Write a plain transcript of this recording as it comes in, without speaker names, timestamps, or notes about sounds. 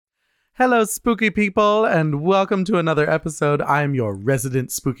Hello, spooky people, and welcome to another episode. I'm your resident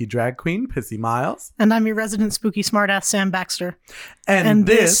spooky drag queen, Pissy Miles. And I'm your resident spooky smartass, Sam Baxter. And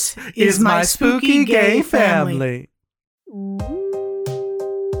this is my spooky gay family.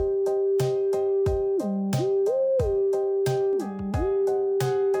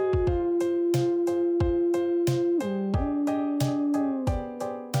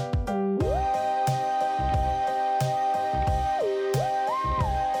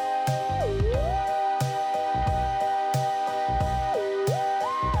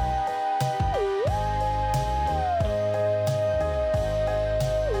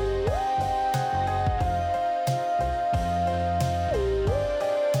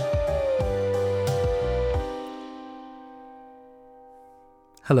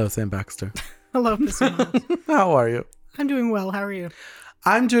 Hello, Sam Baxter. Hello, Mr. Miles. How are you? I'm doing well. How are you?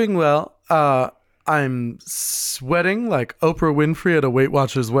 I'm doing well. I'm sweating like Oprah Winfrey at a Weight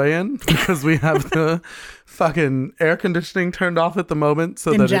Watchers weigh-in because we have the fucking air conditioning turned off at the moment.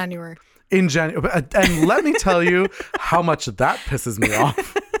 So in January. And let me tell you how much that pisses me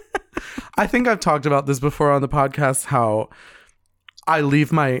off. I think I've talked about this before on the podcast, how I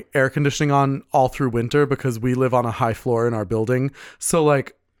leave my air conditioning on all through winter because we live on a high floor in our building. So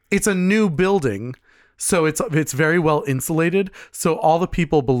like it's a new building. So it's very well insulated. So all the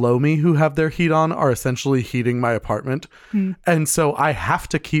people below me who have their heat on are essentially heating my apartment. And so I have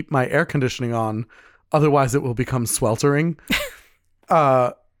to keep my air conditioning on. Otherwise it will become sweltering.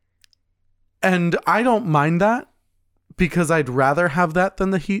 And I don't mind that because I'd rather have that than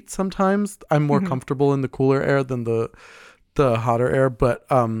the heat sometimes. I'm more comfortable in the cooler air than the hotter air, but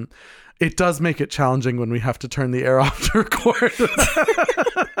it does make it challenging when we have to turn the air off to record.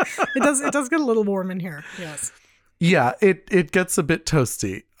 It does get a little warm in here. Yes. Yeah, it gets a bit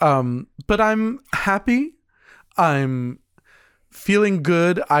toasty. But I'm happy. I'm feeling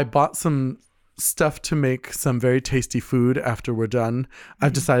good. I bought some stuff to make some very tasty food after we're done.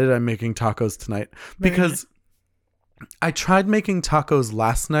 I've decided I'm making tacos tonight because I tried making tacos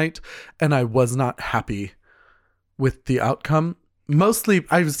last night and I was not happy with the outcome. Mostly,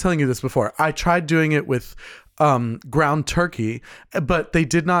 I was telling you this before, I tried doing it with ground turkey, but they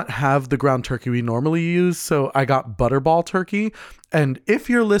did not have the ground turkey we normally use, so I got Butterball turkey. And if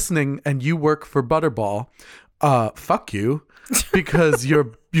you're listening and you work for Butterball, fuck you, because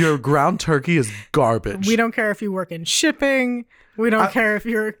your ground turkey is garbage. We don't care if you work in shipping. We don't care if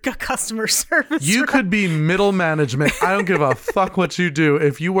you're a customer service. You could be middle management. I don't give a fuck what you do.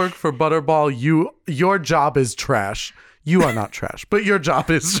 If you work for Butterball, your job is trash. You are not trash, but your job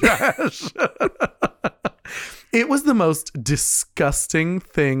is trash. It was the most disgusting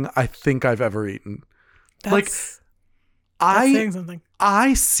thing I think I've ever eaten. That's saying something.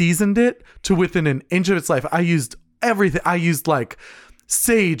 I seasoned it to within an inch of its life. I used everything. I used like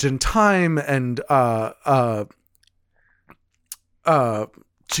sage and thyme and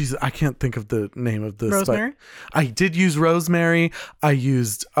Jesus, I can't think of the name of this. Rosemary? I did use rosemary. I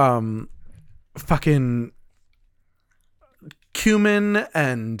used fucking cumin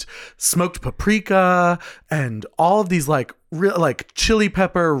and smoked paprika and all of these like real like chili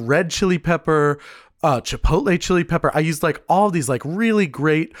pepper, red chili pepper, chipotle chili pepper. I used like all of these like really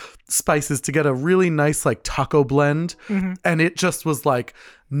great spices to get a really nice like taco blend. And it just was like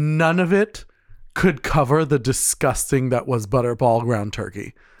none of it could cover the disgusting that was Butterball ground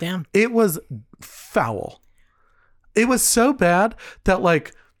turkey. Damn. It was foul. It was so bad that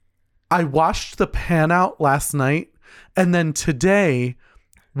like I washed the pan out last night and then today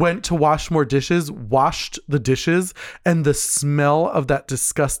went to wash more dishes, washed the dishes, and the smell of that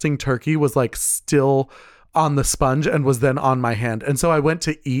disgusting turkey was like still on the sponge and was then on my hand. And so I went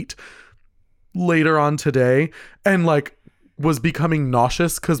to eat later on today and like was becoming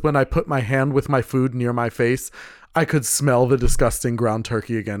nauseous because when I put my hand with my food near my face, I could smell the disgusting ground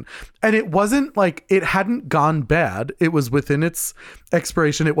turkey again. And it wasn't like, it hadn't gone bad. It was within its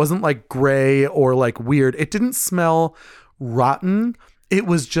expiration. It wasn't like gray or like weird. It didn't smell rotten. It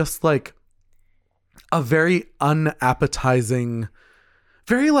was just like a very unappetizing,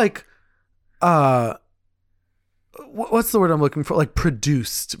 very like, what's the word I'm looking for? Like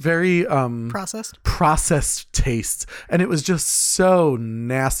produced, very processed taste. And it was just so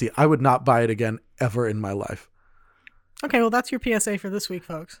nasty. I would not buy it again ever in my life. Okay, well, that's your PSA for this week,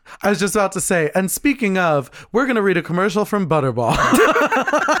 folks. I was just about to say, and speaking of, we're going to read a commercial from Butterball.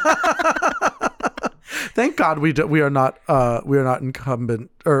 Thank God we are not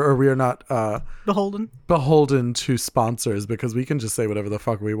incumbent or we are not beholden to sponsors because we can just say whatever the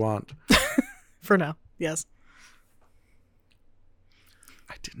fuck we want. For now, yes.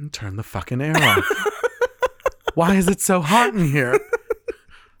 I didn't turn the fucking air on. Why is it so hot in here?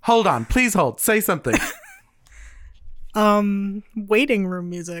 Hold on. Please hold. Say something. Waiting room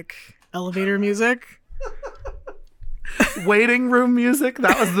music. Elevator music. Waiting room music?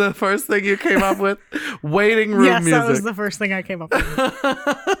 That was the first thing you came up with? Waiting room yes, music. that was the first thing I came up with.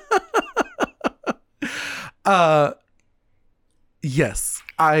 Yes.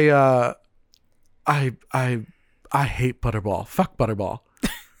 I hate Butterball. Fuck Butterball.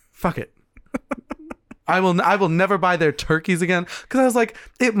 Fuck it. I will never buy their turkeys again, because I was like,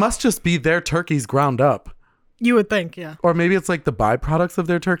 it must just be their turkeys ground up. You would think, yeah. Or maybe it's like the byproducts of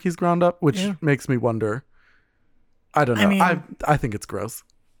their turkeys ground up, which makes me wonder. I don't know. I think it's gross.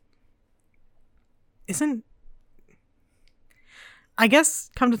 I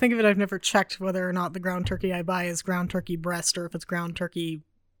guess, come to think of it, I've never checked whether or not the ground turkey I buy is ground turkey breast or if it's ground turkey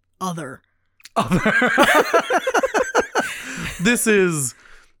other. This is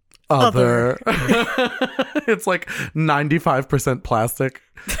other. It's like 95% plastic.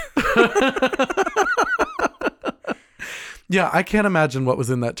 Yeah, I can't imagine what was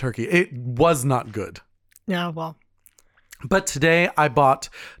in that turkey. It was not good. Yeah, well. But today I bought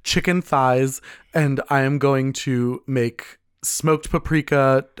chicken thighs, and I am going to make smoked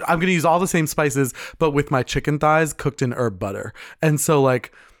paprika. I'm going to use all the same spices, but with my chicken thighs cooked in herb butter. And so,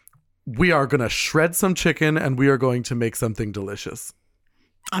 like, we are going to shred some chicken, and we are going to make something delicious.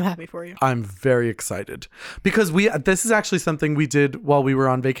 I'm happy for you. I'm very excited because this is actually something we did while we were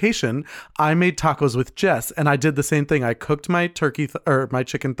on vacation. I made tacos with Jess, and I did the same thing. I cooked my my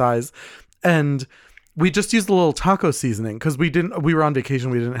chicken thighs, and we just used a little taco seasoning because we were on vacation.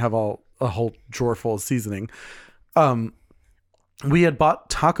 We didn't have a whole drawer full of seasoning. We had bought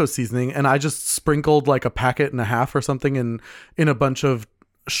taco seasoning, and I just sprinkled like a packet and a half or something in a bunch of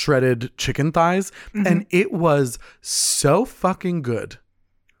shredded chicken thighs, and it was so fucking good.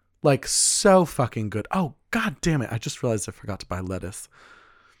 Like, so fucking good. Oh, god damn it. I just realized I forgot to buy lettuce.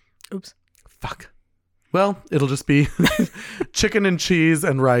 Oops. Fuck. Well, it'll just be chicken and cheese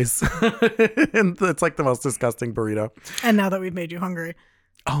and rice. And it's like the most disgusting burrito. And now that we've made you hungry.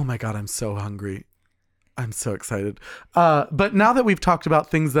 Oh my god, I'm so hungry. I'm so excited. But now that we've talked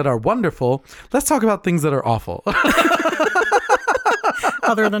about things that are wonderful, let's talk about things that are awful.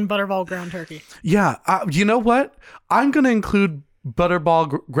 Other than Butterball ground turkey. Yeah. You know what? I'm going to include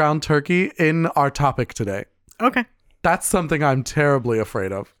Butterball ground turkey in our topic today. Okay. That's something I'm terribly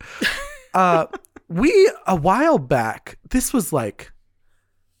afraid of. A while back, this was like,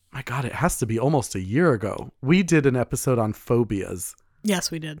 my God, it has to be almost a year ago. We did an episode on phobias. Yes,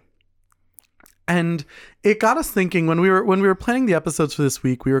 we did. And it got us thinking when we were planning the episodes for this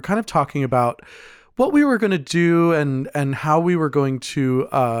week, we were kind of talking about what we were going to do and how we were going to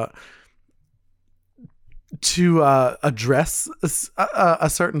address a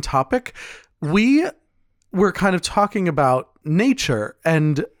certain topic. We were kind of talking about nature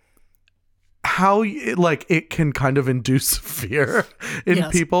and how it can kind of induce fear in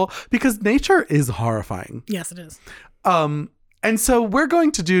people, because nature is horrifying. Yes, it is. And so we're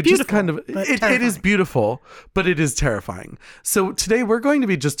going to do beautiful, just kind of, it is beautiful, but it is terrifying. So today we're going to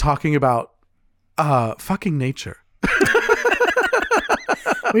be just talking about fucking nature.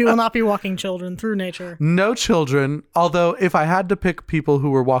 We will not be walking children through nature. No children. Although if I had to pick people who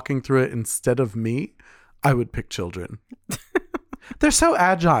were walking through it instead of me, I would pick children. They're so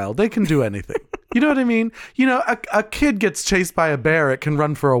agile. They can do anything. You know what I mean? You know, a kid gets chased by a bear, it can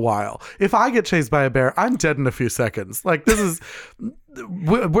run for a while. If I get chased by a bear, I'm dead in a few seconds. Like, this is,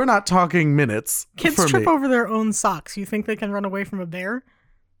 we're not talking minutes. Kids trip over their own socks. You think they can run away from a bear?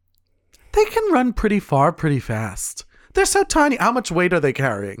 They can run pretty far, pretty fast. They're so tiny. How much weight are they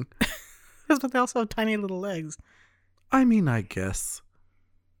carrying? But they also have tiny little legs. I mean, I guess.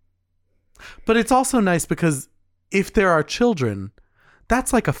 But it's also nice because if there are children,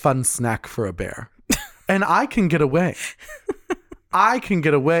 that's like a fun snack for a bear. And I can get away.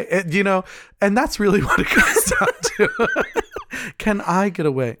 You know, and that's really what it comes down to. Can I get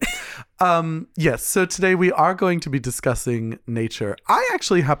away? Yes, so today we are going to be discussing nature. I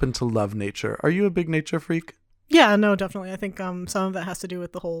actually happen to love nature. Are you a big nature freak? Yeah, no, definitely. I think some of that has to do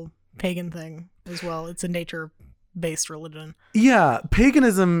with the whole pagan thing as well. It's a nature-based religion. Yeah,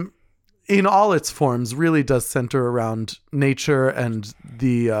 paganism in all its forms really does center around nature and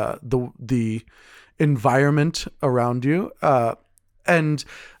the environment around you. And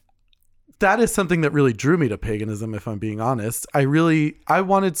that is something that really drew me to paganism, if I'm being honest. I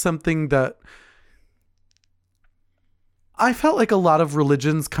wanted something that I felt like a lot of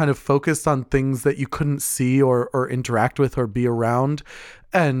religions kind of focused on things that you couldn't see or interact with or be around.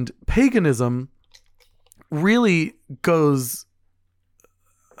 And paganism really goes,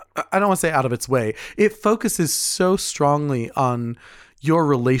 I don't want to say out of its way. It focuses so strongly on your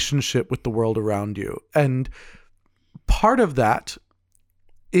relationship with the world around you. And part of that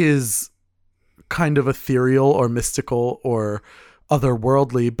is kind of ethereal or mystical or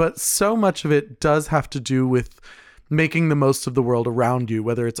otherworldly, but so much of it does have to do with making the most of the world around you,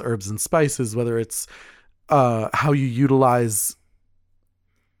 whether it's herbs and spices, whether it's how you utilize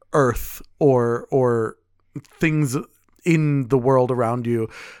earth or things in the world around you,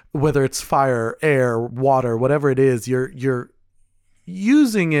 whether it's fire, air, water, whatever it is, you're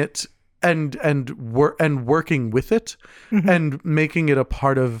using it and working with it and making it a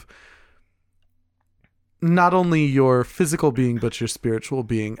part of not only your physical being, but your spiritual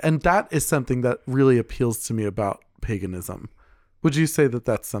being. And that is something that really appeals to me about paganism. Would you say that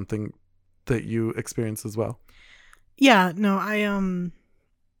that's something that you experience as well? Yeah, no,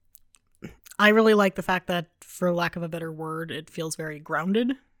 I really like the fact that, for lack of a better word, it feels very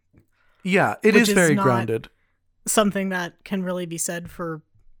grounded. Yeah, it is very grounded. Something that can really be said for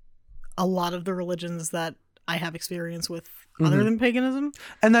a lot of the religions that I have experience with other than paganism.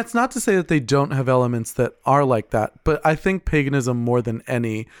 And that's not to say that they don't have elements that are like that, but I think paganism more than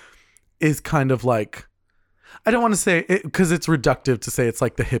any is kind of like, I don't want to say it because it's reductive to say it's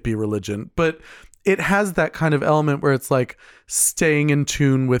like the hippie religion, but it has that kind of element where it's like staying in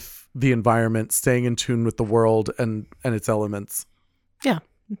tune with the environment, staying in tune with the world and its elements. Yeah.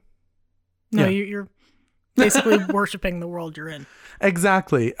 No, you're basically worshiping the world you're in.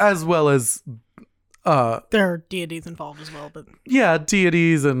 Exactly. As well as there are deities involved as well, but yeah,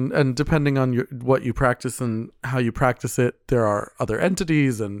 deities and depending on what you practice and how you practice it, there are other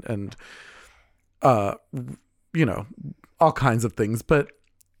entities and you know, all kinds of things. But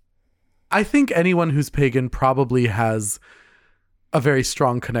I think anyone who's pagan probably has a very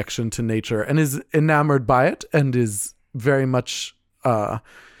strong connection to nature and is enamored by it and is very much a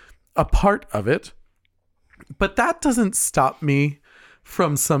part of it. But that doesn't stop me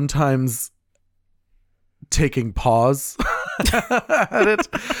from sometimes taking pause at it.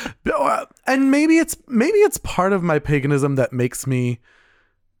 And maybe it's part of my paganism that makes me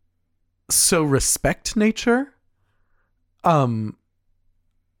so respect nature. I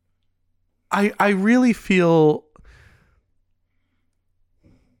really feel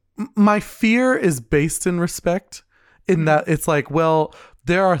my fear is based in respect, in that it's like, well,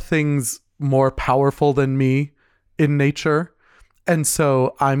 there are things more powerful than me in nature, and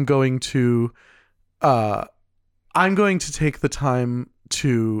so I'm going to take the time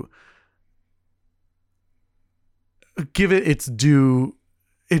to give it its due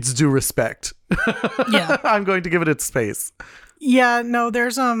respect. Yeah. I'm going to give it its space. Yeah, no,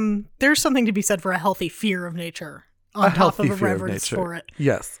 there's something to be said for a healthy fear of nature on top of a reverence for it.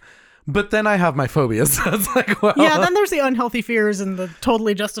 Yes. But then I have my phobias. It's like, well, yeah, then there's the unhealthy fears and the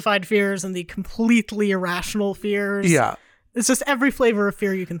totally justified fears and the completely irrational fears. Yeah. It's just every flavor of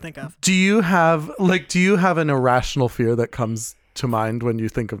fear you can think of. Do you have an irrational fear that comes to mind when you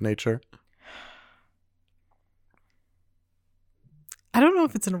think of nature? I don't know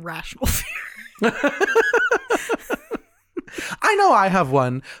if it's an irrational fear. I know I have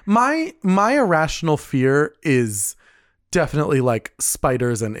one. My irrational fear is definitely like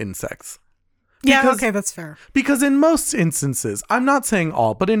spiders and insects. Yeah, okay, that's fair. Because in most instances, I'm not saying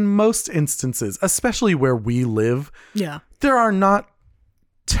all, but in most instances, especially where we live, yeah, there are not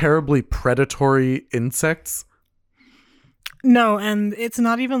terribly predatory insects. No, and it's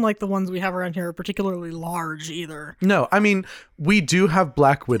not even like the ones we have around here are particularly large either. No, I mean, we do have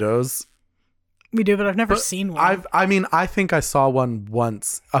black widows. We do, but I've never seen one. I think I saw one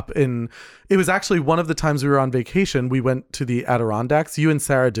once it was actually one of the times we were on vacation. We went to the Adirondacks. You and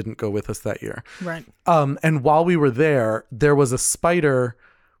Sarah didn't go with us that year. Right. And while we were there was a spider,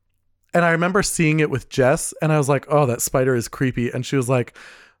 and I remember seeing it with Jess, and I was like, oh, that spider is creepy. And she was like,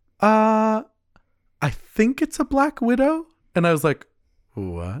 I think it's a black widow. And I was like,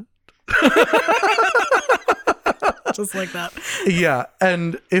 what? Just like that. Yeah.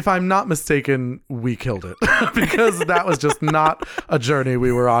 And if I'm not mistaken, we killed it because that was just not a journey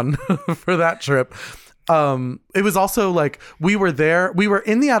we were on for that trip. It was also like we were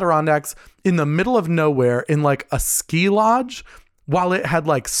in the Adirondacks in the middle of nowhere in like a ski lodge while it had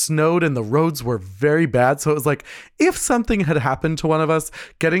like snowed and the roads were very bad. So it was like if something had happened to one of us,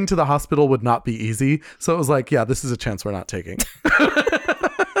 getting to the hospital would not be easy. So it was like, yeah, this is a chance we're not taking.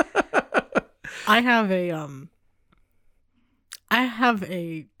 I have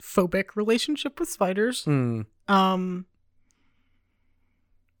a phobic relationship with spiders. Mm.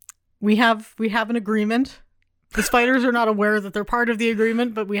 We have an agreement. The spiders are not aware that they're part of the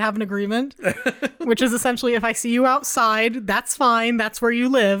agreement, but we have an agreement, which is essentially if I see you outside, that's fine. That's where you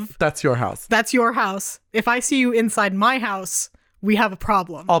live. That's your house. That's your house. If I see you inside my house, we have a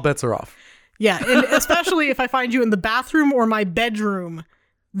problem. All bets are off. Yeah, and especially if I find you in the bathroom or my bedroom,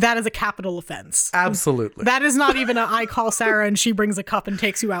 that is a capital offense. Absolutely. That is not even I call Sarah and she brings a cup and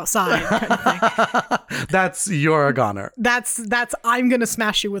takes you outside kind of thing. That's you're a goner. That's I'm going to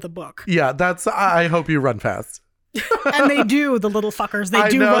smash you with a book. Yeah, that's I hope you run fast. And they do, the little fuckers. They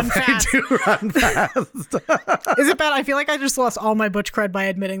do run fast. They do run fast. Is it bad? I feel like I just lost all my butch cred by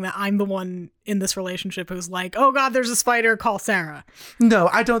admitting that I'm the one in this relationship who's like, oh God, there's a spider, call Sarah. No,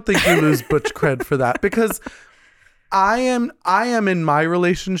 I don't think you lose butch cred for that, because I am in my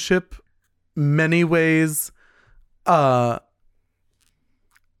relationship many ways I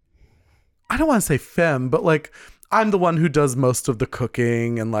don't want to say femme, but like I'm the one who does most of the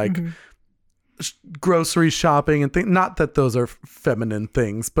cooking and like grocery shopping and things. Not that those are feminine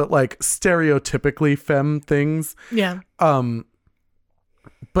things, but like stereotypically femme things. Yeah.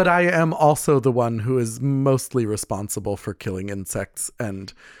 But I am also the one who is mostly responsible for killing insects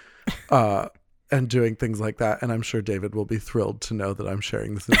and doing things like that. And I'm sure David will be thrilled to know that I'm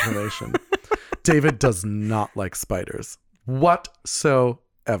sharing this information. David does not like spiders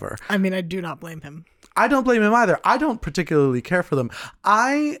whatsoever. I mean, I do not blame him. I don't blame him either. I don't particularly care for them.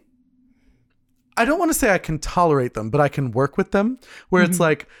 I don't want to say I can tolerate them, but I can work with them, where it's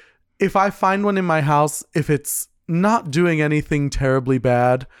like, if I find one in my house, if it's not doing anything terribly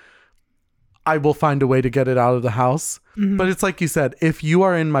bad, I will find a way to get it out of the house. But it's like you said, if you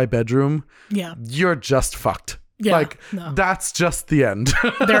are in my bedroom, you're just fucked. Yeah, like, that's just the end.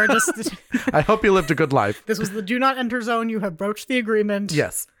 They're just. I hope you lived a good life. This was the do not enter zone. You have broached the agreement.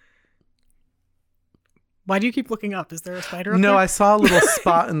 Yes. Why do you keep looking up? Is there a spider up No, there? I saw a little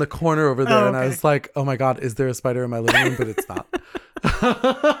spot in the corner over there, and I okay. was like, oh my God, is there a spider in my living room? But it's not.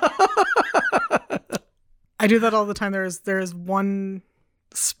 I do that all the time. There's one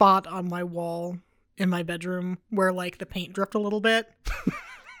spot on my wall in my bedroom where like the paint dripped a little bit.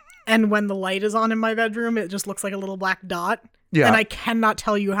 And when the light is on in my bedroom, it just looks like a little black dot. Yeah. And I cannot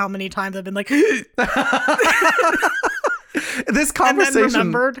tell you how many times I've been like, This conversation, and then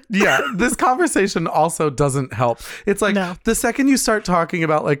remembered. This conversation also doesn't help. It's like the second you start talking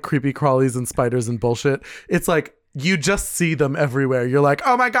about like creepy crawlies and spiders and bullshit, it's like you just see them everywhere. You're like,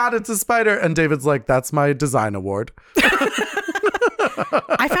 oh my God, it's a spider. And David's like, that's my design award.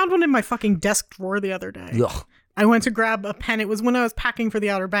 I found one in my fucking desk drawer the other day. Ugh. I went to grab a pen. It was when I was packing for the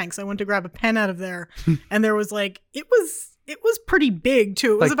Outer Banks. I went to grab a pen out of there, and there was like it was pretty big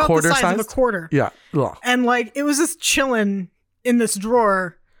too. It was Like about the size quarter-sized? of a quarter. Yeah. Ugh. And like it was just chilling in this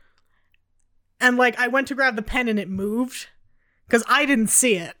drawer. And like I went to grab the pen and it moved because I didn't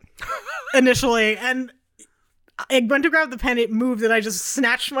see it initially. And I went to grab the pen, it moved, and I just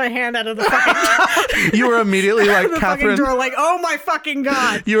snatched my hand out of the fucking You were immediately like the Catherine. fucking drawer, like, oh my fucking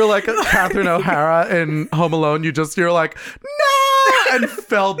God. You were like Catherine O'Hara in Home Alone. You're like, no, and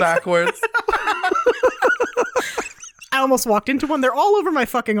fell backwards. I almost walked into one. They're all over my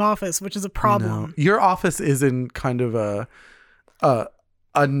fucking office, which is a problem. No. Your office is in kind of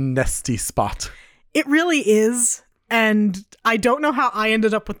a nesty spot. It really is. And I don't know how I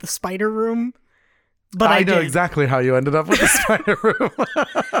ended up with the spider room, but I know did. exactly how you ended up with the spider room.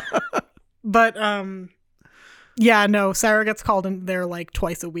 But yeah, no, Sarah gets called in there like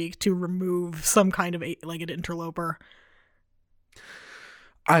twice a week to remove some kind of eight-legged interloper.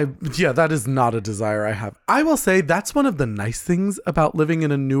 That is not a desire I have. I will say that's one of the nice things about living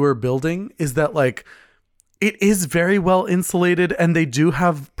in a newer building is that like it is very well insulated and they do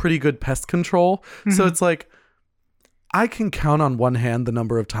have pretty good pest control. So it's like I can count on one hand the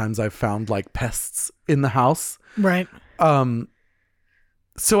number of times I've found like pests in the house. Right.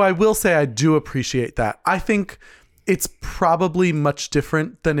 So I will say I do appreciate that. I think it's probably much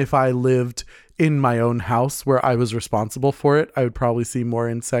different than if I lived in my own house where I was responsible for it. I would probably see more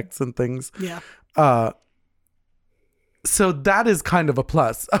insects and things. Yeah. So that is kind of a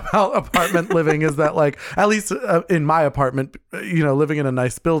plus about apartment living is that like, at least in my apartment, living in a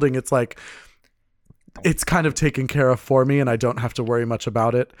nice building, it's like, it's kind of taken care of for me and I don't have to worry much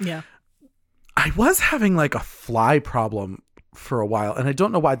about it. Yeah. I was having like a fly problem for a while and I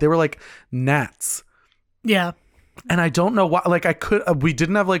don't know why. They were like gnats. Yeah. And I don't know why, like we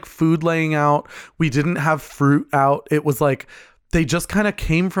didn't have like food laying out. We didn't have fruit out. It was like, they just kind of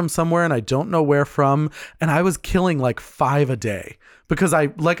came from somewhere and I don't know where from. And I was killing like 5 a day because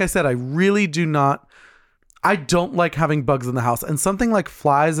like I said, I really I don't like having bugs in the house. And something like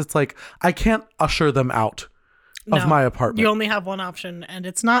flies, it's like, I can't usher them out of my apartment. You only have one option and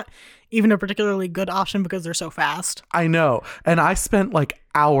it's not even a particularly good option because they're so fast. I know. And I spent like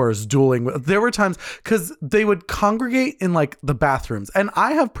hours dueling with, there were times because they would congregate in like the bathrooms and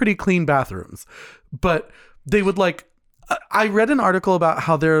I have pretty clean bathrooms, but they would like, I read an article about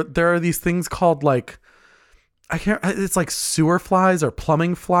how there are these things called like, it's like sewer flies or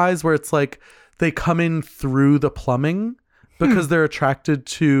plumbing flies, where it's like they come in through the plumbing because they're attracted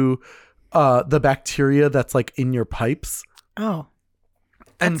to the bacteria that's like in your pipes. Oh.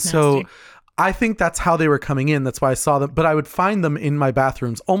 And so I think that's how they were coming in. That's why I saw them. But I would find them in my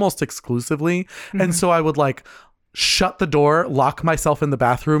bathrooms almost exclusively. And so I would like shut the door, lock myself in the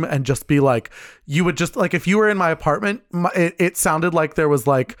bathroom, and just be like, you would just like, if you were in my apartment, it sounded like there was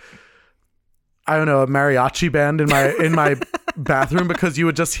like, I don't know, a mariachi band in my bathroom, because you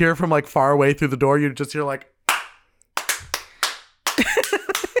would just hear from like far away through the door. You'd just hear like,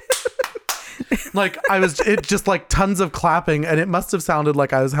 like it just like tons of clapping, and it must have sounded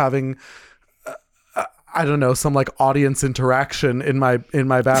like I was having, I don't know, some like audience interaction in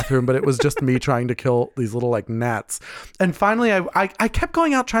my bathroom, but it was just me trying to kill these little like gnats. And finally I kept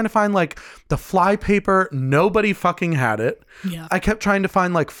going out trying to find like the fly paper. Nobody fucking had it. Yeah. I kept trying to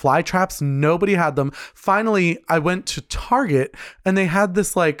find like fly traps. Nobody had them. Finally, I went to Target and they had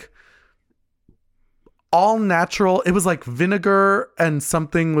this like all natural, it was like vinegar and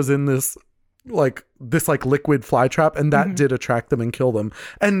something was in this liquid fly trap, and that did attract them and kill them.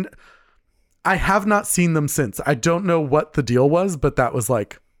 And I have not seen them since. I don't know what the deal was, but that was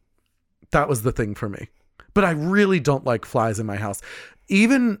the thing for me. But I really don't like flies in my house.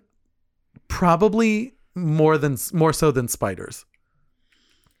 Even probably more so than spiders.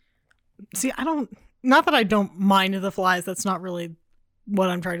 See, not that I don't mind the flies. That's not really what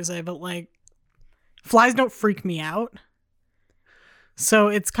I'm trying to say, but like flies don't freak me out. So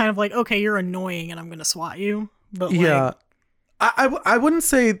it's kind of like, okay, you're annoying and I'm going to swat you. But yeah, I wouldn't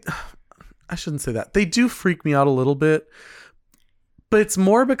say, I shouldn't say that. They do freak me out a little bit, but it's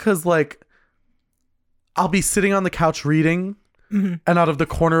more because like I'll be sitting on the couch reading and out of the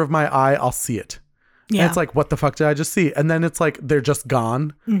corner of my eye, I'll see it. Yeah. And it's like, what the fuck did I just see? And then it's like, they're just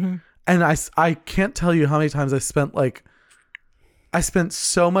gone. And I can't tell you how many times I spent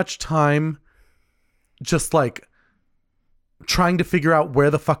so much time just like trying to figure out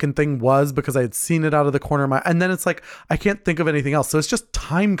where the fucking thing was because I had seen it out of the corner of my, and then it's like I can't think of anything else. So it's just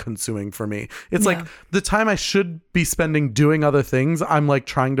time consuming for me. It's like the time I should be spending doing other things, I'm like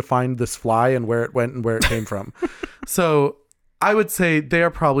trying to find this fly and where it went and where it came from. So I would say they are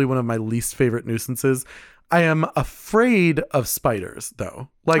probably one of my least favorite nuisances. I am afraid of spiders though.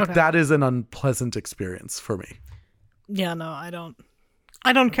 Like that is an unpleasant experience for me. Yeah, no, I don't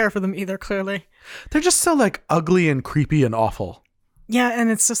care for them either, clearly. They're just so like ugly and creepy and awful. Yeah,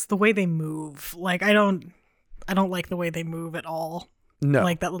 and it's just the way they move. Like I don't like the way they move at all. No.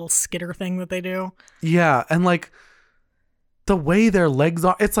 Like that little skitter thing that they do. Yeah, and like the way their legs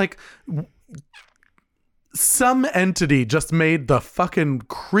are, it's like some entity just made the fucking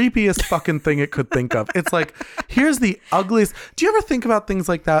creepiest fucking thing it could think of. It's like, here's the ugliest. Do you ever think about things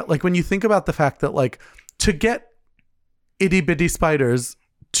like that? Like when you think about the fact that like to get itty bitty spiders,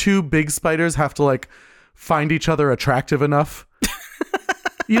 two big spiders have to like find each other attractive enough.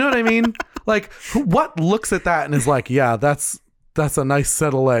 You know what I mean? Like what looks at that and is like, yeah, that's a nice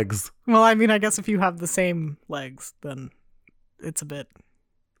set of legs. Well, I mean, I guess if you have the same legs, then it's a bit.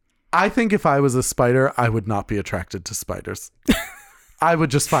 I think if I was a spider, I would not be attracted to spiders. I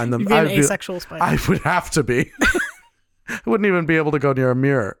would just find them. You'd be an asexual spider. I would have to be. I wouldn't even be able to go near a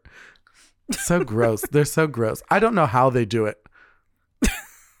mirror. So gross. They're so gross. I don't know how they do it.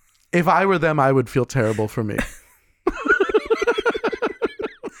 If I were them, I would feel terrible for me.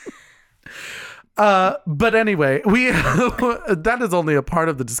 But anyway, that is only a part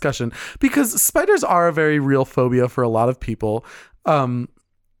of the discussion because spiders are a very real phobia for a lot of people.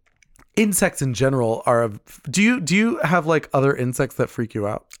 Insects in general do you have like other insects that freak you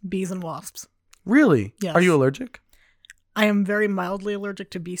out? Bees and wasps. Really? Yes. Are you allergic? I am very mildly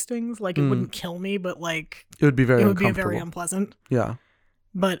allergic to bee stings. Like it wouldn't kill me, but like it would be very unpleasant. Yeah.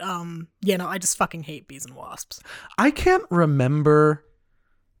 But no, I just fucking hate bees and wasps. I can't remember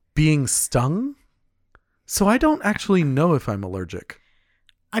being stung, so I don't actually know if I'm allergic.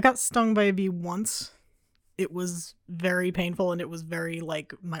 I got stung by a bee once. It was very painful and it was very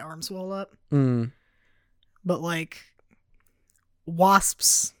like my arm swelled up. But like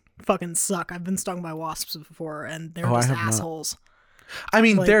wasps fucking suck. I've been stung by wasps before and they're just assholes. I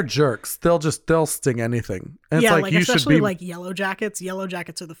mean, like, they're jerks. They'll sting anything. And yeah, it's like you especially should be like yellow jackets. Yellow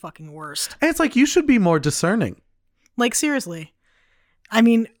jackets are the fucking worst. And it's like you should be more discerning. Like seriously. I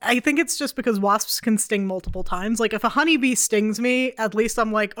mean, I think it's just because wasps can sting multiple times. Like if a honeybee stings me, at least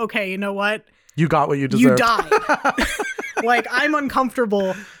I'm like, okay, you know what? You got what you deserved. You died. Like, I'm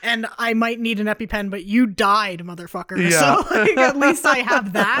uncomfortable and I might need an EpiPen, but you died, motherfucker. Yeah. So, like, at least I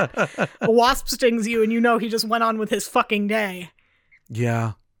have that. A wasp stings you and you know he just went on with his fucking day.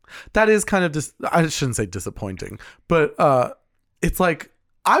 Yeah. That is kind of I shouldn't say disappointing, but it's like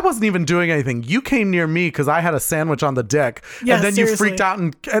I wasn't even doing anything. You came near me because I had a sandwich on the deck, Yeah, and then seriously. you freaked out,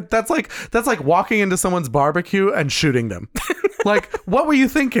 and that's like walking into someone's barbecue and shooting them. Like, what were you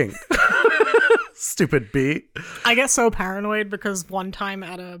thinking? Stupid bee. I get so paranoid because one time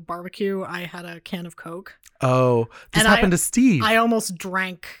at a barbecue, I had a can of Coke. Oh, this And happened to Steve. I almost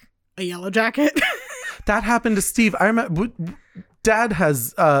drank a Yellow Jacket. That happened to Steve. I remember Dad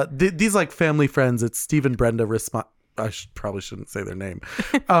has these like family friends. It's Steve and Brenda Risma. I probably shouldn't say their name.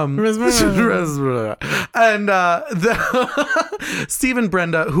 And Steve and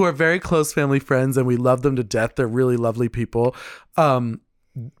Brenda, who are very close family friends, and we love them to death. They're really lovely people.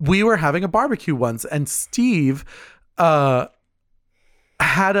 We were having a barbecue once, and Steve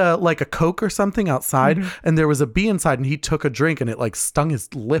had a Coke or something outside, and there was a bee inside, and he took a drink, and it like stung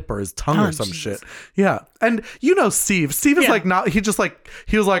his lip or his tongue or some Jesus. shit. Yeah. And you know Steve is like not, he was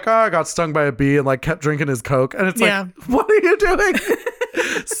like, oh, I got stung by a bee, and like kept drinking his Coke, and it's Yeah. like, what are you doing?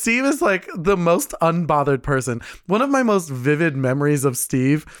 Steve is like the most unbothered person. One of my most vivid memories of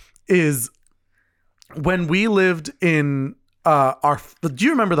Steve is when we lived in do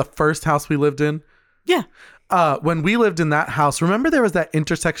you remember the first house we lived in? Yeah. When we lived in that house, remember there was that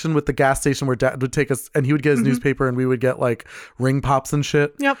intersection with the gas station where Dad would take us and he would get his newspaper and we would get like ring pops and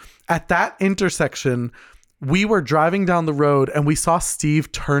shit. Yep. At that intersection, we were driving down the road and we saw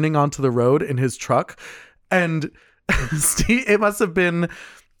Steve turning onto the road in his truck. And Steve, it must have been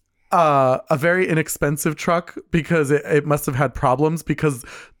a very inexpensive truck because it must have had problems because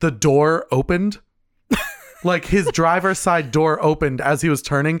the door opened. Like his driver's side door opened as he was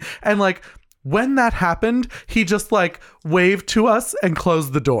turning. And like, when that happened, he just like waved to us and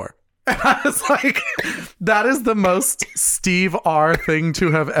closed the door. And I was like, that is the most Steve R thing to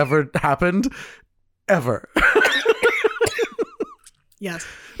have ever happened ever. Yes.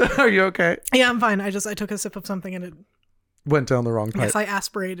 Are you okay? Yeah, I'm fine. I took a sip of something and it. Went down the wrong pipe. Yes, I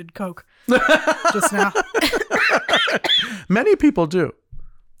aspirated Coke just now. Many people do.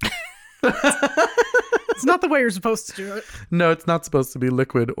 It's not the way you're supposed to do it. No, it's not supposed to be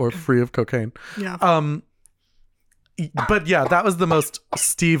liquid or free of cocaine. Yeah. But yeah, that was the most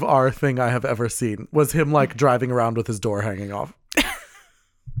Steve R thing I have ever seen, was him like driving around with his door hanging off.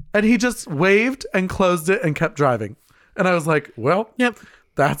 And he just waved and closed it and kept driving. And I was like, well, Yep.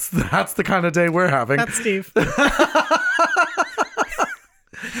 that's the kind of day we're having. That's Steve.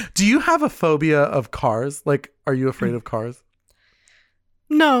 Do you have a phobia of cars? Like, are you afraid of cars?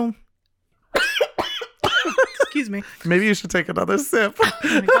 No. Excuse me. Maybe you should take another sip. Oh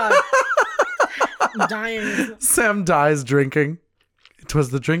my god. I'm dying. Sam dies drinking. It was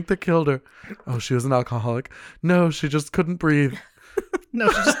the drink that killed her. Oh, she was an alcoholic. No, she just couldn't breathe. No,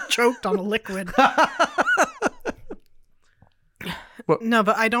 she just choked on a liquid. What? No,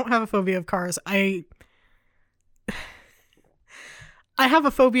 but I don't have a phobia of cars. I have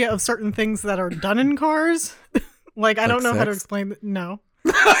a phobia of certain things that are done in cars. Like, I don't know how to sex? explain it. No.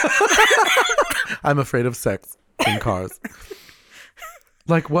 I'm afraid of sex in cars.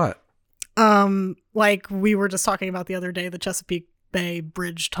 Like what? Like we were just talking about the other day, the Chesapeake Bay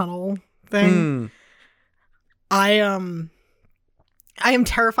Bridge tunnel thing. I am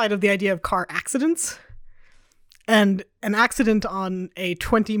terrified of the idea of car accidents. And an accident on a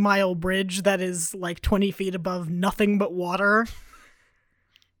 20-mile bridge that is like 20 feet above nothing but water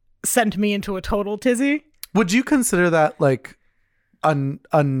sent me into a total tizzy. Would you consider that like a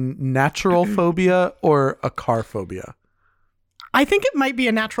natural phobia or a car phobia? I think it might be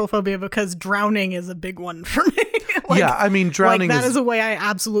a natural phobia because drowning is a big one for me. Like, yeah, I mean, drowning that is a way I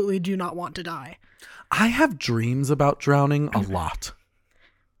absolutely do not want to die. I have dreams about drowning a lot.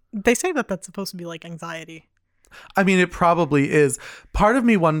 They say that that's supposed to be like anxiety. I mean, it probably is. Part of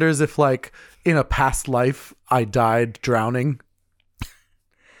me wonders if, like, in a past life, I died drowning.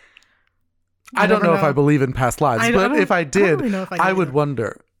 I don't know if I believe in past lives, but if I did, really know if I do I would either.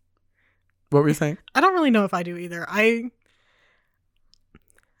 wonder. What were you saying? I don't really know if I do either. I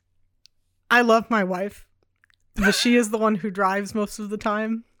love my wife, but she is the one who drives most of the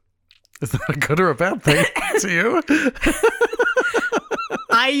time. Is that a good or a bad thing to you?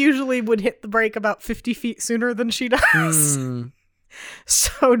 I usually would hit the brake about 50 feet sooner than she does.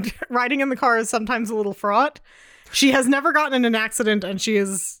 So riding in the car is sometimes a little fraught. She has never gotten in an accident and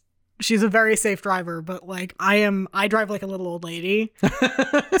she's a very safe driver, but like I drive like a little old lady.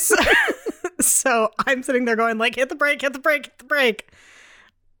 So I'm sitting there going like, hit the brake, hit the brake, hit the brake.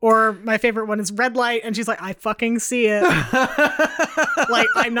 Or my favorite one is red light, and she's like, I fucking see it. Like,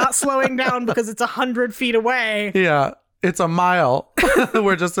 I'm not slowing down because it's 100 feet away. Yeah, it's a mile.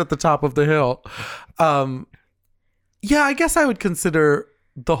 We're just at the top of the hill. Yeah, I guess I would consider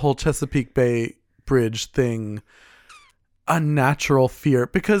the whole Chesapeake Bay Bridge thing a natural fear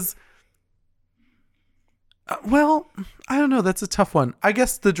because, well, I don't know. That's a tough one. I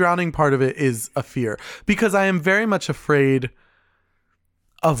guess the drowning part of it is a fear because I am very much afraid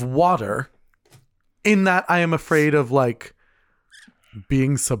of water in that I am afraid of like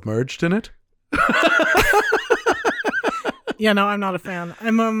being submerged in it. Yeah, no, I'm not a fan.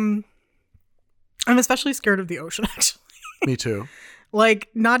 I'm especially scared of the ocean, actually. Me too. Like,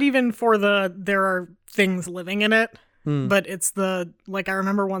 not even for there are things living in it, but it's I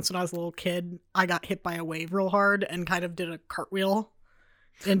remember once when I was a little kid, I got hit by a wave real hard and kind of did a cartwheel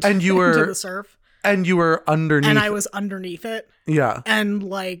into the surf. And you were underneath. And I was underneath it. Yeah. And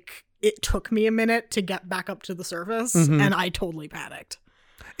like, it took me a minute to get back up to the surface, and I totally panicked.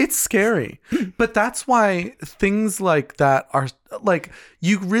 It's scary. But that's why things like that are like,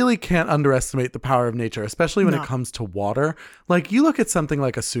 you really can't underestimate the power of nature, especially when it comes to water. Like, you look at something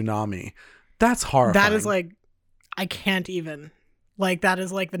like a tsunami. That's horrifying. That is like, I can't even. Like, that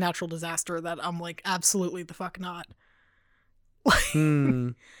is like the natural disaster that I'm like, absolutely the fuck not.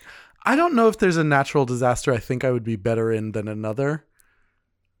 I don't know if there's a natural disaster I think I would be better in than another.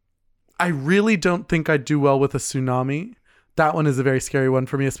 I really don't think I'd do well with a tsunami. That one is a very scary one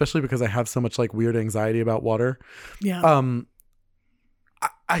for me, especially because I have so much like weird anxiety about water. Yeah.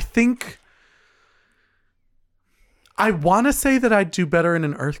 I think I want to say that I'd do better in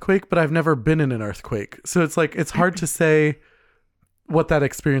an earthquake, but I've never been in an earthquake. So it's like, it's hard to say what that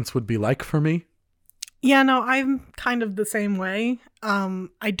experience would be like for me. Yeah, no, I'm kind of the same way.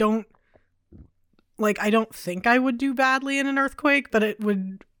 I don't think I would do badly in an earthquake, but it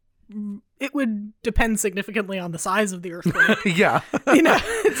would depend significantly on the size of the earthquake. Yeah. You know,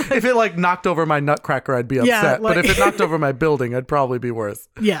 like, if it like knocked over my nutcracker, I'd be upset. Yeah, like, but if it knocked over my building, I'd probably be worse.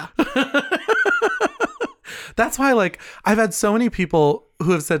 Yeah. That's why, like, I've had so many people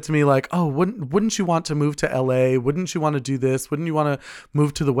who have said to me, like, oh, wouldn't you want to move to LA? Wouldn't you want to do this? Wouldn't you want to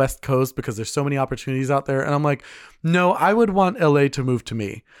move to the West Coast because there's so many opportunities out there? And I'm like, no, I would want LA to move to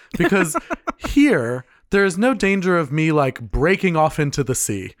me because here there is no danger of me like breaking off into the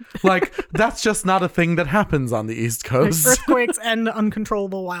sea. Like, that's just not a thing that happens on the East Coast. Like earthquakes and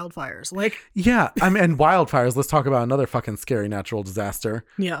uncontrollable wildfires. Like, yeah, I mean, and wildfires. Let's talk about another fucking scary natural disaster.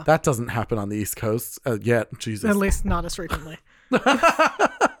 Yeah, that doesn't happen on the East Coast yet. Jesus, at least not as frequently.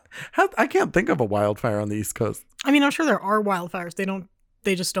 I can't think of a wildfire on the East Coast. I mean, I'm sure there are wildfires.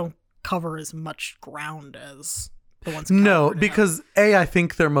 They just don't cover as much ground as the ones. No, because A, I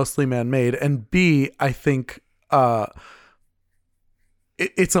think they're mostly man-made, and B, I think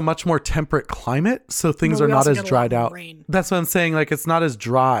it's a much more temperate climate, so things are not as dried out. Rain. That's what I'm saying. Like, it's not as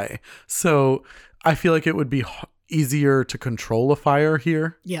dry, so I feel like it would be easier to control a fire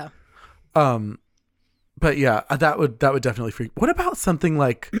here. Yeah. But yeah, that would definitely freak. What about something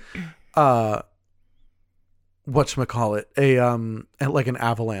like, whatchamacallit, like an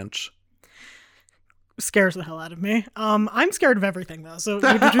avalanche? Scares the hell out of me. I'm scared of everything though. So we've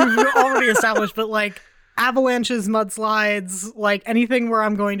already established, but like avalanches, mudslides, like anything where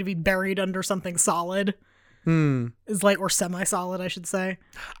I'm going to be buried under something solid is like, or semi-solid, I should say.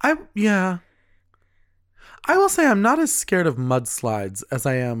 I will say I'm not as scared of mudslides as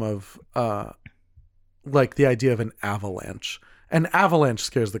I am of like the idea of an avalanche. An avalanche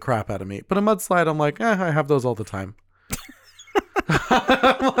scares the crap out of me, but a mudslide, I'm like, I have those all the time.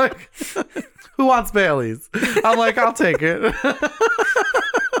 I'm like, who wants Baileys? I'm like, I'll take it.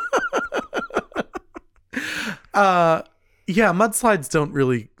 Yeah, mudslides don't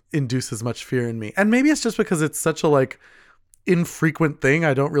really induce as much fear in me. And maybe it's just because it's such a like infrequent thing,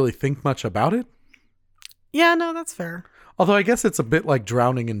 I don't really think much about it. Yeah, no, that's fair. Although I guess it's a bit like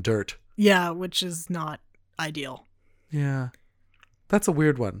drowning in dirt. Yeah, which is not ideal. Yeah. That's a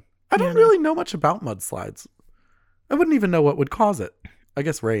weird one. I don't really know much about mudslides. I wouldn't even know what would cause it. I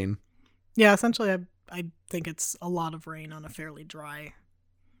guess rain. Yeah, essentially I think it's a lot of rain on a fairly dry.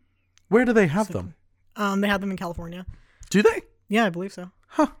 Where do they have them? They have them in California. Do they? Yeah, I believe so.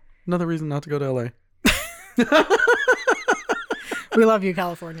 Huh. Another reason not to go to LA. We love you,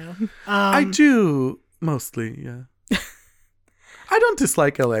 California. I do, mostly, yeah. I don't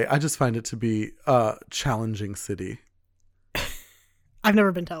dislike LA. I just find it to be a challenging city. I've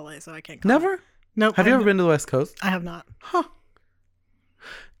never been to LA, so I can't comment. Never? Nope. Have you ever been to the West Coast? I have not. Huh.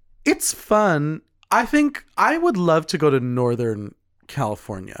 It's fun. I think I would love to go to Northern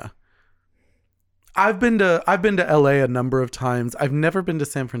California. I've been to LA a number of times. I've never been to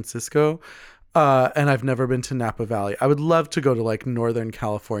San Francisco, and I've never been to Napa Valley. I would love to go to like Northern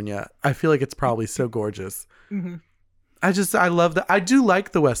California. I feel like it's probably so gorgeous. Mm-hmm. I love that. I do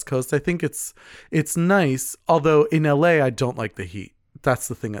like the West Coast. I think it's nice. Although in LA, I don't like the heat. That's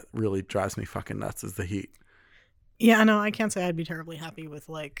the thing that really drives me fucking nuts is the heat. Yeah, no, I can't say I'd be terribly happy with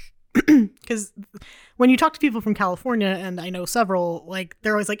like, because when you talk to people from California, and I know several, like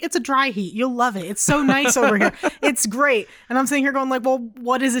they're always like, it's a dry heat. You'll love it. It's so nice over here. It's great. And I'm sitting here going like, well,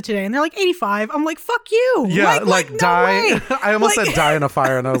 what is it today? And they're like 85. I'm like, fuck you. Yeah, like no die. way. I almost said die in a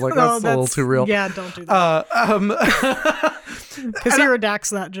fire, and I was like, that's a little too real. Yeah, don't do that. Because he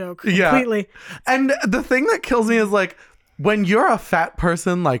redacts that joke completely. And the thing that kills me is like, when you're a fat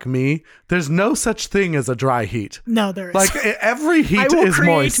person like me, there's no such thing as a dry heat. No, there is. Like every heat is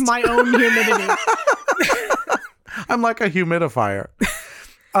moist. I will create my own humidity. I'm like a humidifier.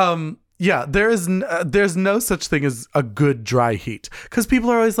 Yeah, there's no such thing as a good dry heat, because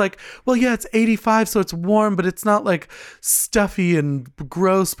people are always like, well, yeah, it's 85, so it's warm, but it's not like stuffy and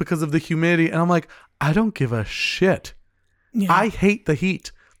gross because of the humidity. And I'm like, I don't give a shit. Yeah. I hate the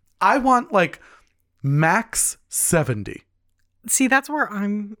heat. I want like max 70. See, that's where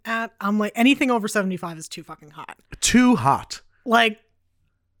I'm at. I'm like, anything over 75 is too fucking hot. Too hot. Like,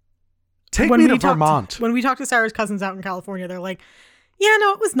 take me to Vermont. When we talked to Sarah's cousins out in California, they're like, yeah,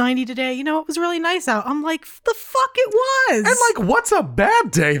 no, it was 90 today. You know, it was really nice out. I'm like, the fuck it was. And like, what's a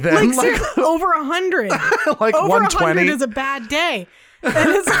bad day then? Like over 100. Like over 120 100 is a bad day. And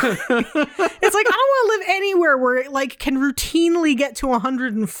it's like, I don't want to live anywhere where it like can routinely get to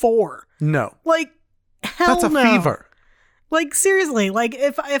 104. No. Like, hell no. That's a fever. Like, seriously, like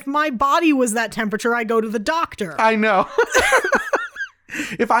if my body was that temperature, I go to the doctor. I know.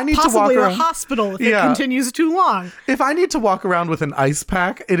 If I need possibly to walk the around, hospital if it continues too long. If I need to walk around with an ice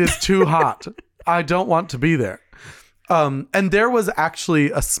pack, it is too hot. I don't want to be there. And there was actually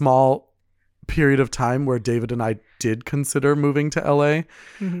a small period of time where David and I did consider moving to LA.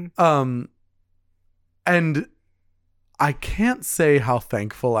 Mm-hmm. And I can't say how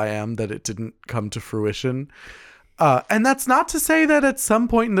thankful I am that it didn't come to fruition. And that's not to say that at some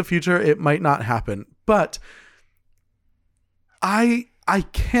point in the future it might not happen, but I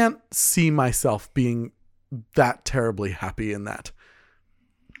can't see myself being that terribly happy in that.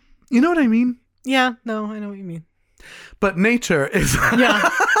 You know what I mean? Yeah, no, I know what you mean. But nature is... Yeah.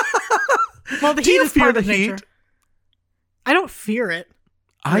 Well, the heat is part of nature. Heat? I don't fear it.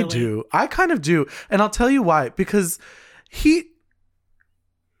 Really. I do. I kind of do. And I'll tell you why. Because heat,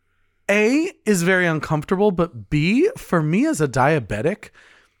 A, is very uncomfortable, but B, for me as a diabetic,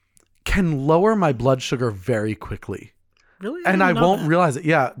 can lower my blood sugar very quickly. Really? And I won't realize it.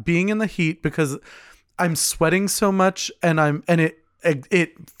 Yeah, being in the heat, because I'm sweating so much, and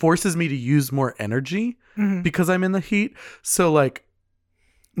it forces me to use more energy because I'm in the heat. So like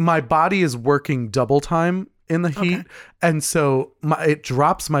my body is working double time in the heat, and so it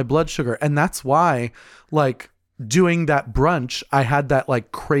drops my blood sugar, and that's why like doing that brunch, I had that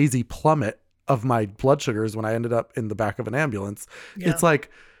like crazy plummet of my blood sugars when I ended up in the back of an ambulance. Yeah. It's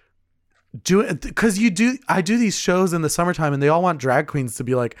like because I do these shows in the summertime, and they all want drag queens to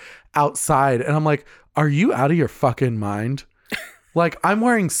be like outside, and I'm like, are you out of your fucking mind? Like, I'm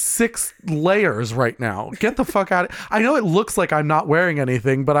wearing 6 layers right now. Get the fuck out. I know it looks like I'm not wearing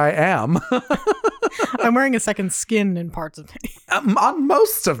anything, but I am. I'm wearing a second skin in parts of me. On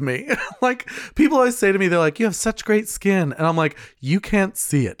most of me. Like, people always say to me, they're like, you have such great skin. And I'm like, you can't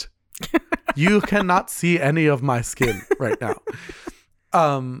see it. You cannot see any of my skin right now.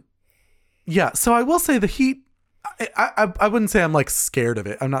 Yeah, so I will say the heat, I wouldn't say I'm like scared of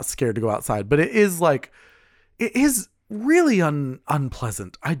it. I'm not scared to go outside, but it is really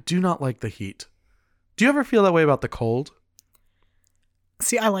unpleasant. I do not like the heat. Do you ever feel that way about the cold?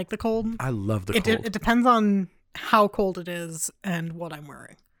 See, I like the cold. I love the cold. It depends on how cold it is and what I'm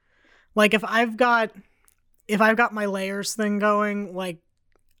wearing. Like if I've got my layers thing going, like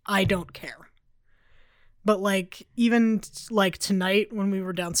I don't care. But like even like tonight when we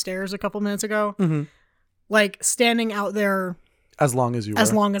were downstairs a couple minutes ago, like standing out there as long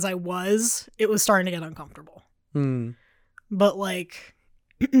as I was, it was starting to get uncomfortable. But like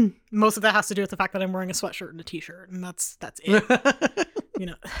most of that has to do with the fact that I'm wearing a sweatshirt and a t-shirt, and that's it. You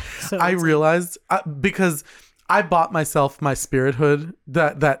know. So I realized because I bought myself my Spirit hood,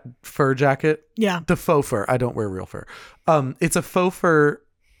 that fur jacket. Yeah. The faux fur. I don't wear real fur. It's a faux fur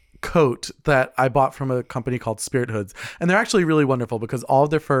coat that I bought from a company called Spirit Hoods, and they're actually really wonderful because all of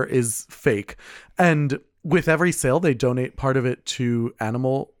their fur is fake, and with every sale they donate part of it to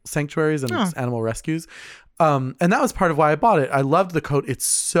animal sanctuaries and animal rescues. And that was part of why I bought it. I loved the coat. It's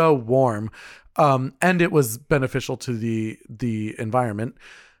so warm. And it was beneficial to the environment.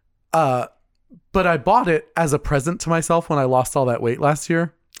 But I bought it as a present to myself when I lost all that weight last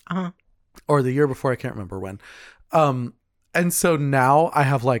year. Uh-huh. Or the year before, I can't remember when. And so now I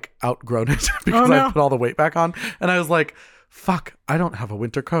have like outgrown it because I put all the weight back on. And I was like, fuck, I don't have a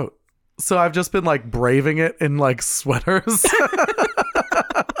winter coat. So I've just been like braving it in like sweaters.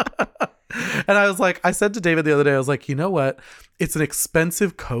 And I was like, I said to David the other day, I was like, you know what? It's an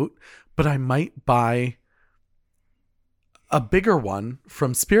expensive coat, but I might buy a bigger one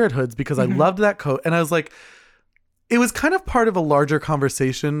from Spirit Hoods because I loved that coat. And I was like, it was kind of part of a larger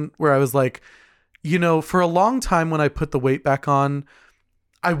conversation where I was like, you know, for a long time when I put the weight back on,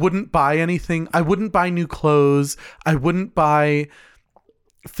 I wouldn't buy anything. I wouldn't buy new clothes. I wouldn't buy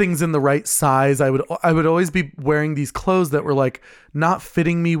things in the right size. I would always be wearing these clothes that were like not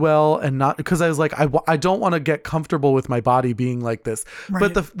fitting me well, and not because I was like, I don't want to get comfortable with my body being like this.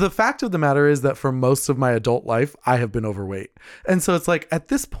 Right. But the fact of the matter is that for most of my adult life, I have been overweight. And so it's like at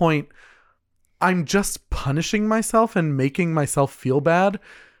this point, I'm just punishing myself and making myself feel bad.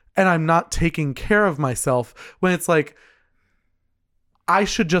 And I'm not taking care of myself when it's like, I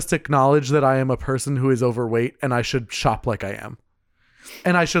should just acknowledge that I am a person who is overweight and I should shop like I am.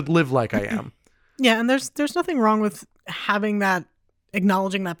 And I should live like I am. Yeah, and there's nothing wrong with having that,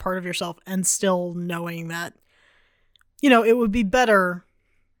 acknowledging that part of yourself and still knowing that, you know, it would be better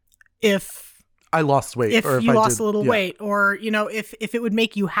if I lost weight. If you lost a little weight, or, you know, if it would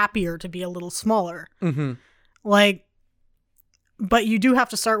make you happier to be a little smaller. Mm-hmm. Like, but you do have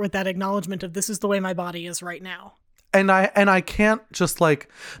to start with that acknowledgement of this is the way my body is right now. And I can't just like,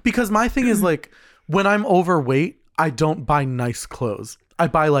 because my thing is like, when I'm overweight, I don't buy nice clothes. I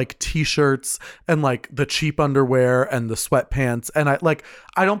buy like t-shirts and like the cheap underwear and the sweatpants. And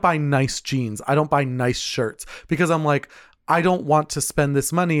I don't buy nice jeans. I don't buy nice shirts because I'm like, I don't want to spend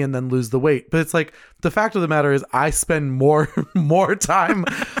this money and then lose the weight. But it's like, the fact of the matter is I spend more time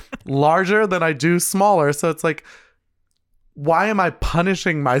larger than I do smaller. So it's like, why am I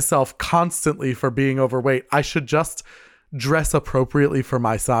punishing myself constantly for being overweight? I should just dress appropriately for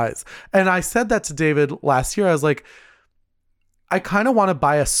my size. And I said that to David last year. I was like, I kind of want to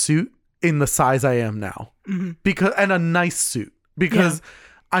buy a suit in the size I am now, and a nice suit, because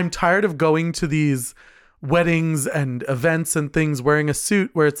I'm tired of going to these weddings and events and things wearing a suit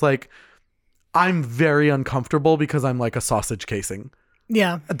where it's like, I'm very uncomfortable because I'm like a sausage casing.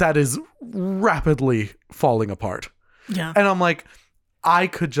 Yeah. That is rapidly falling apart. Yeah. And I'm like, I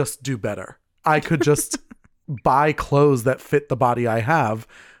could just do better. I could just buy clothes that fit the body I have,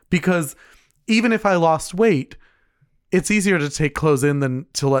 because even if I lost weight, it's easier to take clothes in than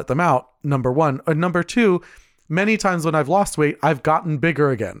to let them out, number one. Or number two, many times when I've lost weight, I've gotten bigger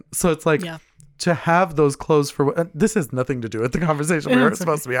again. So it's like, to have those clothes for, this has nothing to do with the conversation we were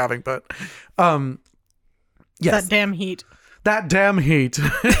supposed to be having, but yes. That damn heat. That damn heat,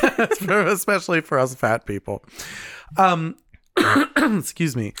 especially for us fat people.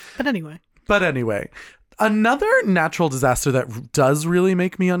 Excuse me. But anyway, another natural disaster that does really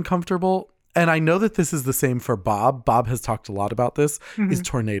make me uncomfortable, and I know that this is the same for Bob. Bob has talked a lot about this, is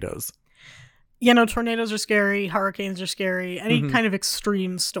tornadoes. You know, tornadoes are scary. Hurricanes are scary. Any kind of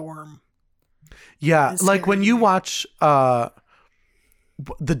extreme storm. Yeah. Like when you watch The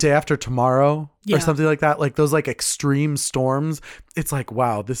Day After Tomorrow or something like that, like those like extreme storms, it's like,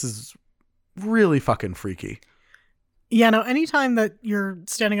 wow, this is really fucking freaky. Yeah, no, anytime that you're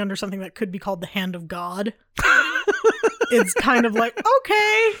standing under something that could be called the hand of God, it's kind of like,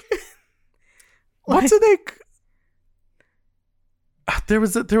 okay. What do they... There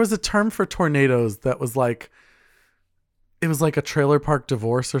was a term for tornadoes that was like, it was like a trailer park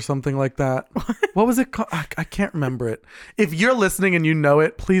divorce or something like that. What was it called? I can't remember it. If you're listening and you know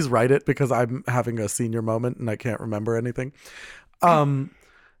it, please write it, because I'm having a senior moment and I can't remember anything.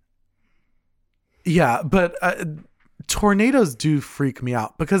 Yeah, but tornadoes do freak me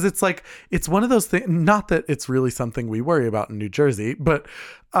out, because it's like, it's one of those things, not that it's really something we worry about in New Jersey, but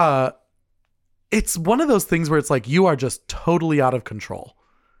it's one of those things where it's like, you are just totally out of control.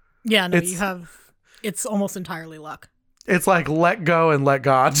 Yeah, no, it's almost entirely luck. It's like, let go and let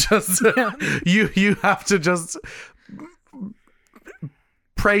God. Just you have to just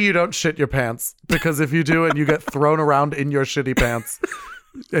pray you don't shit your pants, because if you do and you get thrown around in your shitty pants,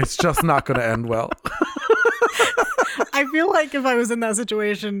 it's just not going to end well. I feel like if I was in that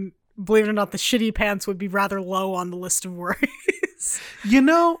situation, believe it or not, the shitty pants would be rather low on the list of worries. You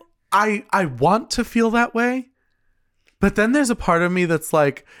know, I want to feel that way. But then there's a part of me that's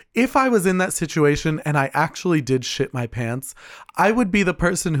like, if I was in that situation and I actually did shit my pants, I would be the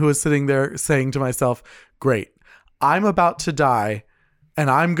person who is sitting there saying to myself, great, I'm about to die and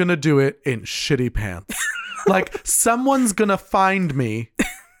I'm going to do it in shitty pants. Like, someone's going to find me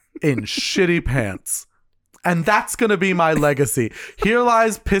in shitty pants. And that's going to be my legacy. Here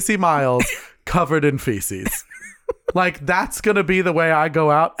lies Pissy Miles covered in feces. Like, that's going to be the way I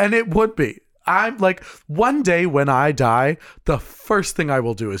go out. And it would be. I'm like, one day when I die, the first thing I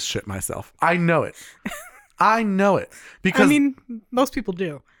will do is shit myself. I know it. I know it. Because, I mean, most people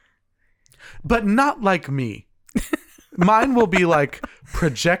do. but not like me. Mine will be like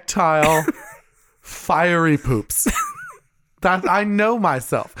projectile, fiery poops. That I know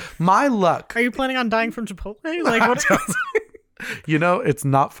myself. My luck. Are you planning on dying from Chipotle? Like, what? You know, it's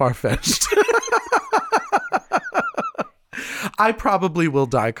not far-fetched. I probably will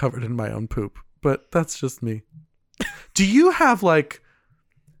die covered in my own poop, but that's just me. Do you have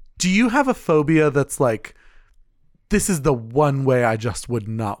a phobia that's like, this is the one way I just would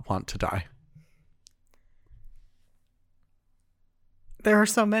not want to die? There are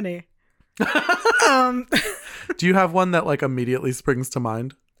so many. Do you have one that like immediately springs to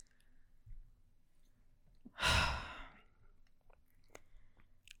mind?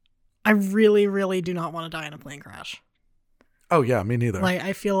 I really, really do not want to die in a plane crash. Oh yeah, me neither. Like,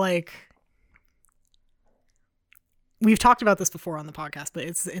 I feel like we've talked about this before on the podcast, but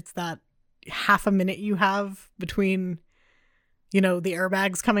it's that half a minute you have between, you know, the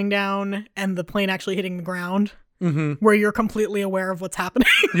airbags coming down and the plane actually hitting the ground, where you're completely aware of what's happening.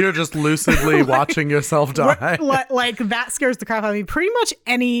 You're just lucidly watching yourself die. Like, that scares the crap out of me. Pretty much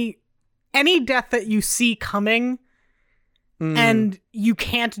any death that you see coming and you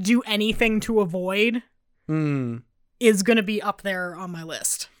can't do anything to avoid is going to be up there on my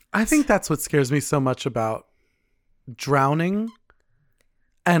list. I think that's what scares me so much about drowning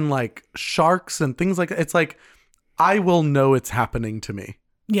and like sharks and things like that. It's like, I will know it's happening to me.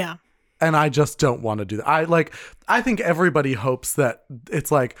 Yeah. And I just don't want to do that. I think everybody hopes that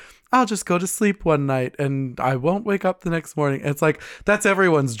it's like, I'll just go to sleep one night and I won't wake up the next morning. It's like, that's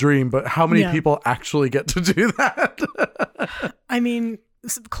everyone's dream, but how many people actually get to do that? I mean,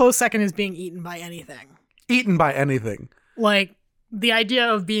 close second is being eaten by anything. Eaten by anything. Like, the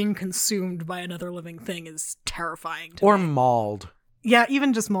idea of being consumed by another living thing is terrifying to Or me. mauled. Yeah,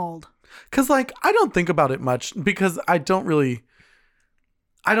 even just mauled. Because, like, I don't think about it much because I don't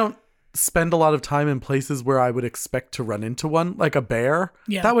spend a lot of time in places where I would expect to run into one, like a bear.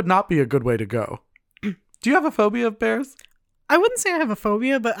 Yeah. That would not be a good way to go. Do you have a phobia of bears? I wouldn't say I have a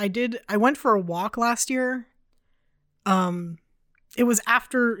phobia, but I went for a walk last year. It was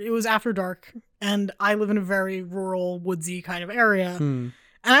after dark, and I live in a very rural, woodsy kind of area. And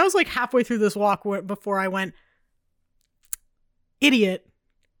I was like halfway through this walk before I went, idiot,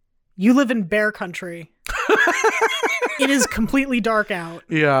 you live in bear country. It is completely dark out.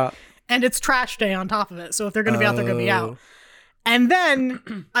 Yeah. And it's trash day on top of it. So if they're going to be out, they're going to be out. And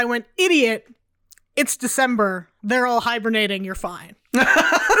then I went, idiot, it's December. They're all hibernating. You're fine.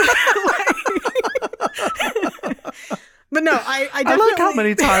 But no, I definitely... I like how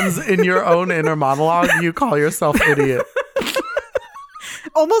many times in your own inner monologue you call yourself idiot.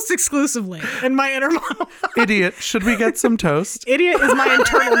 Almost exclusively in my inner monologue. Idiot, should we get some toast? Idiot is my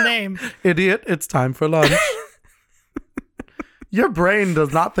internal name. Idiot, it's time for lunch. Your brain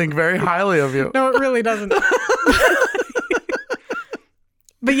does not think very highly of you. No, it really doesn't.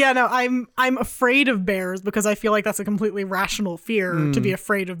 But yeah, no, I'm afraid of bears because I feel like that's a completely rational fear to be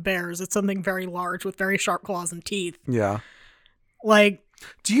afraid of bears. It's something very large with very sharp claws and teeth. Yeah. Like,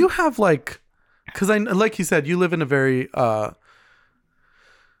 do you have like, because like you said, you live in a very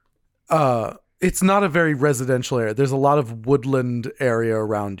it's not a very residential area. There's a lot of woodland area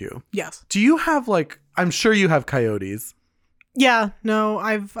around you. yes. Do you have like, I'm sure you have coyotes. Yeah, no,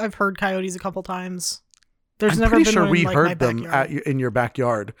 I've heard coyotes a couple times. There's I'm never pretty been sure one we in, like, heard my them backyard. in your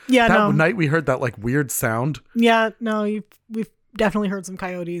backyard. Yeah, that no. night we heard that like weird sound. Yeah, no, we've definitely heard some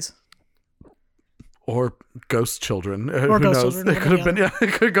coyotes. Or ghost children. Or Who ghost knows? children, It could have been. Yeah,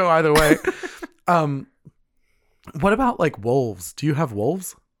 it could go either way. What about like wolves? Do you have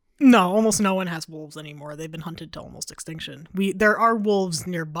wolves? No, almost no one has wolves anymore. They've been hunted to almost extinction. There are wolves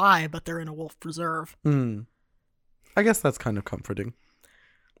nearby, but they're in a wolf preserve. I guess that's kind of comforting.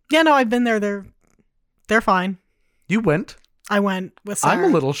 Yeah, no, I've been there. They're fine. You went? I went with Sarah. I'm a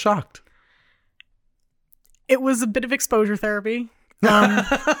little shocked. It was a bit of exposure therapy.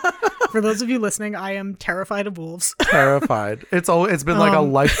 For those of you listening, I am terrified of wolves. Terrified. It's been like a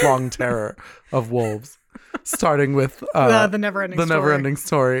lifelong terror of wolves. Starting with the never-ending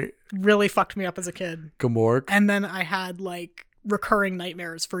story. Really fucked me up as a kid. Gamorg. And then I had like recurring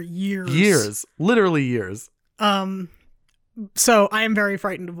nightmares for years. Years. Literally years. So I am very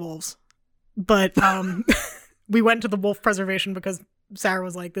frightened of wolves. But we went to the wolf preservation because Sarah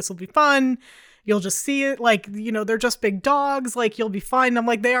was like, this will be fun. You'll just see it. Like, you know, they're just big dogs. Like, you'll be fine. I'm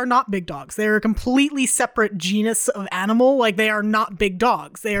like, they are not big dogs. They're a completely separate genus of animal. Like, they are not big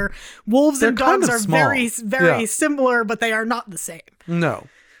dogs. They're wolves and dogs are small. very similar, but they are not the same. No.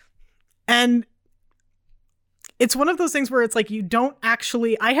 And it's one of those things where it's like, you don't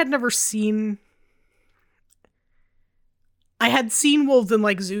actually, I had seen wolves in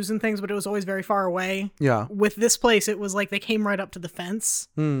like zoos and things, but it was always very far away. Yeah. With this place, it was like they came right up to the fence.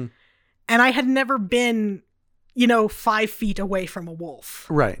 Mm. And I had never been, 5 feet away from a wolf.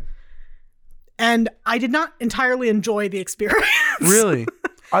 Right. And I did not entirely enjoy the experience. Really?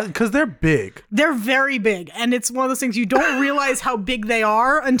 Because they're big. They're very big. And it's one of those things you don't realize how big they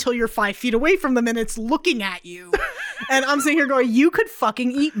are until you're 5 feet away from them and it's looking at you. And I'm sitting here going, you could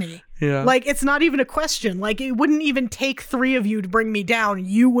fucking eat me. Yeah. Like, it's not even a question. Like, it wouldn't even take 3 of you to bring me down.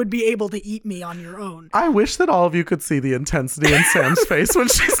 You would be able to eat me on your own. I wish that all of you could see the intensity in Sam's face when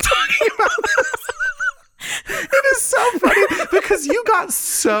she's talking about this. It is so funny because you got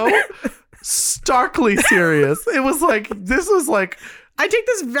so starkly serious. It was like, this was like... I take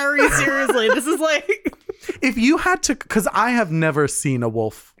this very seriously. This is like... If you had to... Because I have never seen a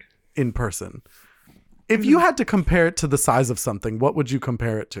wolf in person. If you had to compare it to the size of something, what would you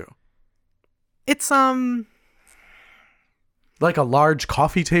compare it to? It's, like a large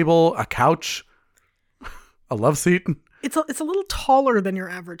coffee table, a couch, a love seat. It's a little taller than your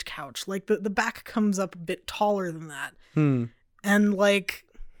average couch. Like, the back comes up a bit taller than that. And, like,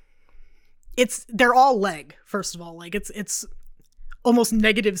 they're all leg, first of all. Like, it's almost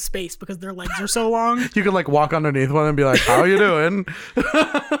negative space because their legs are so long. You could like walk underneath one and be like, how you doing?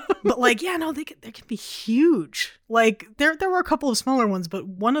 But like, yeah, no, they can be huge. Like, there were a couple of smaller ones, but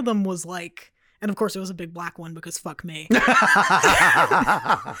one of them was like, and of course it was a big black one because fuck me. It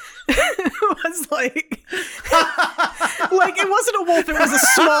was like it wasn't a wolf, it was a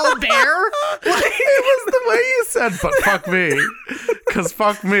small bear. Like, it was the way you said, but fuck me. Because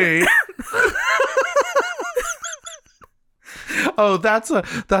fuck me. Oh, that's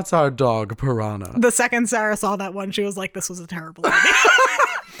our dog, Piranha. The second Sarah saw that one, she was like, this was a terrible idea.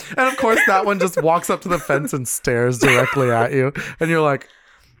 And of course, that one just walks up to the fence and stares directly at you. And you're like,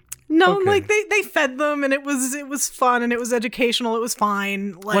 no, okay. Like they fed them and it was fun and it was educational. It was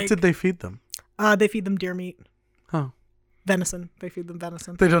fine. Like, what did they feed them? They feed them deer meat. Oh. Venison. They feed them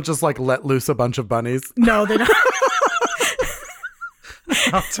venison. They don't just like let loose a bunch of bunnies. No, they don't.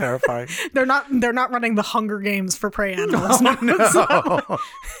 How terrifying. They're not running the Hunger Games for prey animals. No.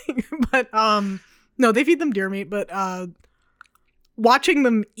 But no, they feed them deer meat, but watching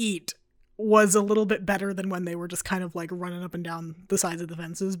them eat was a little bit better than when they were just kind of like running up and down the sides of the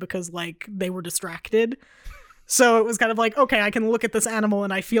fences because like they were distracted. So it was kind of like, okay, I can look at this animal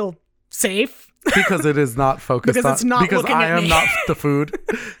and I feel safe. Because it is not focused because it's not because looking I at am me. not the food.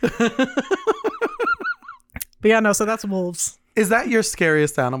 But yeah, no, so that's wolves. Is that your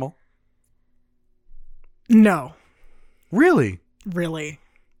scariest animal? No. Really? Really.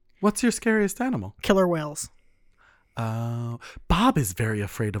 What's your scariest animal? Killer whales. Bob is very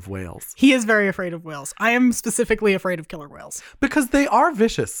afraid of whales. He is very afraid of whales. I am specifically afraid of killer whales. Because they are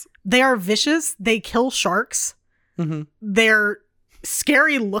vicious. They are vicious. They kill sharks. Mm-hmm. They're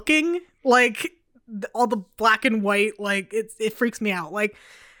scary looking. Like, all the black and white, like, it freaks me out. Like,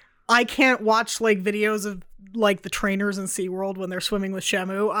 I can't watch like videos of like the trainers in SeaWorld when they're swimming with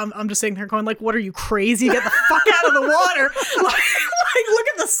Shamu. I'm just sitting there going like, what are you, crazy? Get the fuck out of the water. Like look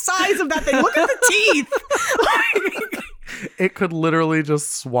at the size of that thing. Look at the teeth. It could literally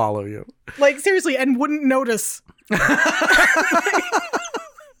just swallow you. Like seriously, and wouldn't notice. There's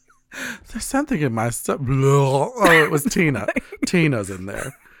something in my stuff. Oh, it was Tina. Tina's in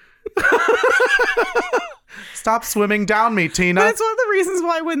there. Stop swimming down me, Tina. That's one of the reasons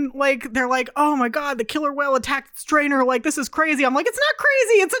why when like they're like, oh my god, the killer whale attacked its trainer, like this is crazy. I'm like, it's not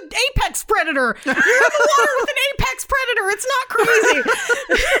crazy. It's an apex predator. You're in the water with an apex predator. It's not crazy.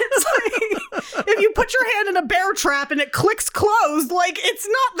 It's like if you put your hand in a bear trap and it clicks closed, like it's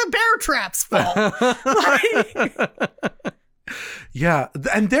not the bear trap's fault. Like, yeah,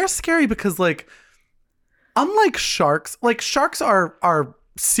 and they're scary because like unlike sharks are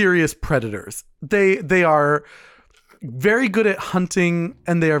serious predators. They are very good at hunting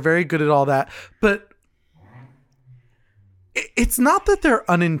and they are very good at all that, but it's not that they're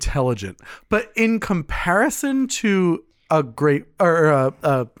unintelligent, but in comparison to a great or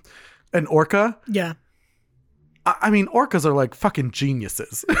an orca, yeah, I mean orcas are like fucking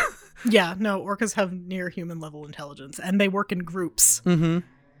geniuses. Yeah, no, orcas have near human level intelligence and they work in groups. Mm-hmm.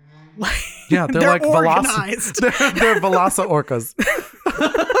 Like, yeah, they're like organized. they're Velasa orcas.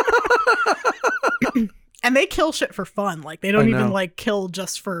 And they kill shit for fun. Like they don't I even know. like kill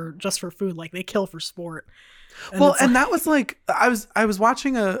just for food. Like they kill for sport. Well, it's and that was like I was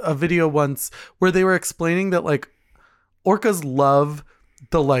watching a video once where they were explaining that like orcas love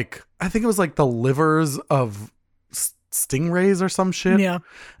the like I think it was like the livers of stingrays or some shit. Yeah.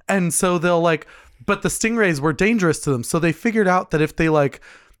 And so they'll like, but the stingrays were dangerous to them. So they figured out that if they like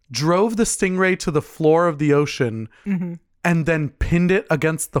drove the stingray to the floor of the ocean and then pinned it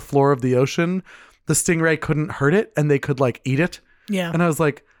against the floor of the ocean, the stingray couldn't hurt it and they could like eat it. Yeah. And I was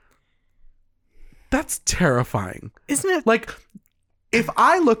like, that's terrifying. Isn't it? Like, if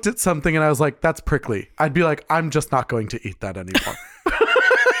I looked at something and I was like, that's prickly, I'd be like, I'm just not going to eat that anymore.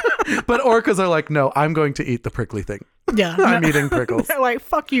 But orcas are like, no, I'm going to eat the prickly thing. Yeah. I'm eating prickles. They're like,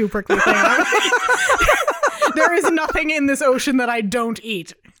 fuck you, prickly thing. There is nothing in this ocean that I don't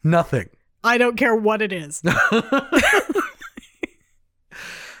eat. Nothing. I don't care what it is.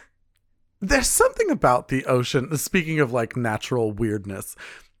 There's something about the ocean, speaking of like natural weirdness,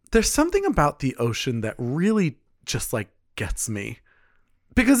 there's something about the ocean that really just like gets me.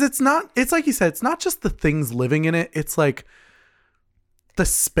 Because it's like you said, it's not just the things living in it. It's like the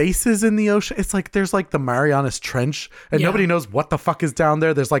spaces in the ocean. It's like there's like the Marianas Trench and nobody knows what the fuck is down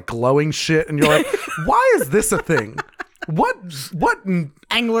there. There's like glowing shit and you're like, why is this a thing? What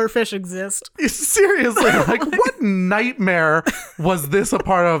Anglerfish exist. seriously, like what nightmare was this a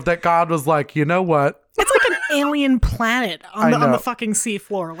part of that God was like, you know what? It's like an alien planet on I know. the fucking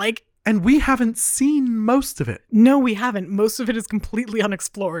seafloor. Like, And we haven't seen most of it. no, we haven't. Most of it is completely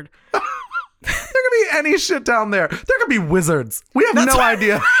unexplored. There could be any shit down there. There could be wizards. We have no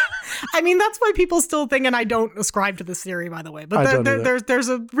idea. I mean, that's why people still think, and I don't ascribe to this theory, by the way, but I don't either. there's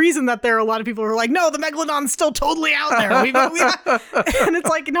a reason that there are a lot of people who are like, no, the Megalodon's still totally out there. And it's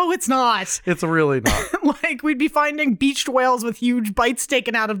like, no, it's not. It's really not. Like, we'd be finding beached whales with huge bites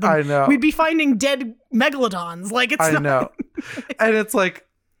taken out of them. I know. We'd be finding dead megalodons. Like, it's I not. know. And it's like,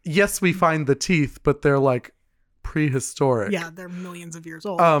 yes, we find the teeth, but they're like prehistoric. Yeah, they're millions of years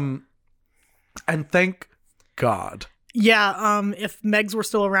old. And thank God. Yeah, if Megs were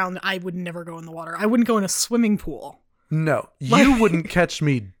still around, I would never go in the water. I wouldn't go in a swimming pool. No, you wouldn't catch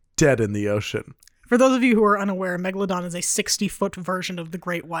me dead in the ocean. For those of you who are unaware, Megalodon is a 60-foot version of the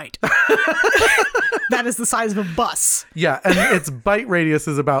great white. That is the size of a bus. Yeah, and its bite radius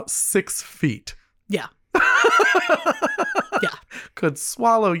is about 6 feet. Yeah. Yeah. Could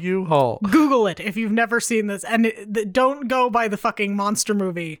swallow you whole. Google it if you've never seen this. And don't go by the fucking monster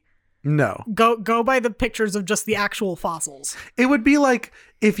movie. No. Go by the pictures of just the actual fossils. It would be like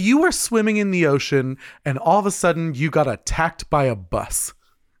if you were swimming in the ocean and all of a sudden you got attacked by a bus.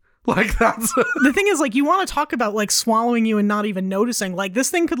 Like that's The thing is, like, you want to talk about like swallowing you and not even noticing. Like, this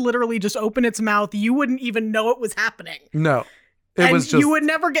thing could literally just open its mouth. You wouldn't even know it was happening. No. It And was just you would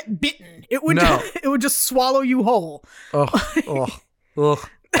never get bitten. It would No. it would just swallow you whole. Ugh.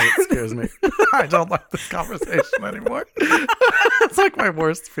 It scares me. I don't like this conversation anymore. It's like my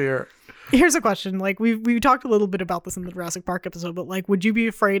worst fear. Here's a question. Like, we talked a little bit about this in the Jurassic Park episode, but like, would you be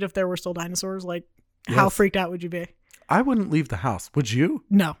afraid if there were still dinosaurs? Like, how Yes. freaked out would you be? I wouldn't leave the house. Would you?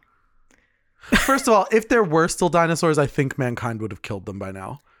 No. First of all, if there were still dinosaurs, I think mankind would have killed them by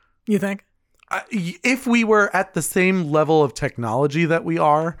now. You think? If we were at the same level of technology that we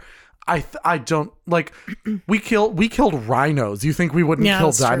are, I don't like we killed rhinos. You think we wouldn't Yeah, kill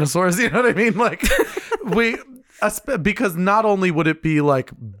that's true. dinosaurs? You know what I mean? Like because not only would it be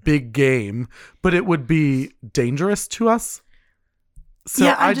like big game, but it would be dangerous to us. So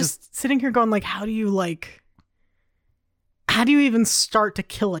yeah, I I'm just sitting here going like, how do you even start to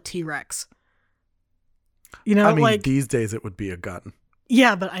kill a T-Rex? You know, I mean, like, these days it would be a gun.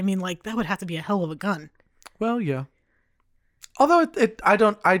 yeah, but I mean, like, that would have to be a hell of a gun. Well, yeah. Although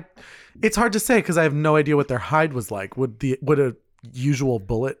it's hard to say because I have no idea what their hide was like. Would a usual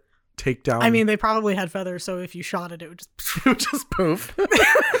bullet take down? I mean, they probably had feathers, so if you shot it, it would just. it would just poof.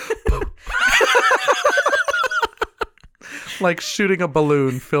 Like shooting a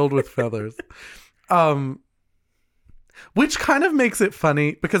balloon filled with feathers. Which kind of makes it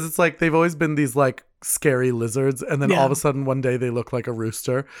funny because it's like they've always been these like scary lizards and then Yeah. all of a sudden one day they look like a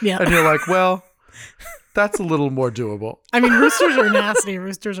rooster. Yeah. And you're like, well, that's a little more doable. I mean, roosters are nasty.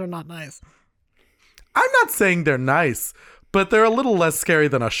 Roosters are not nice. I'm not saying they're nice, but they're a little less scary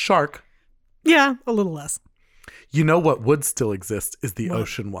than a shark. Yeah, a little less. You know what would still exist is the What?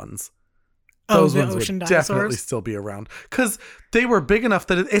 ocean ones. Oh, Those the ones ocean would dinosaurs? definitely still be around because they were big enough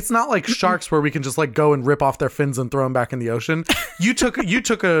that it's not like sharks where we can just like go and rip off their fins and throw them back in the ocean. You took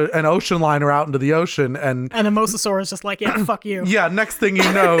an ocean liner out into the ocean and And a mosasaur is just like, yeah, fuck you. yeah, next thing you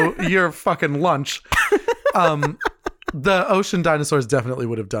know, you're fucking lunch. The ocean dinosaurs definitely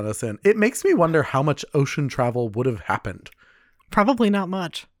would have done us in. It makes me wonder how much ocean travel would have happened. Probably not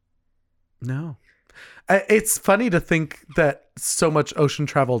much. No. It's funny to think that so much ocean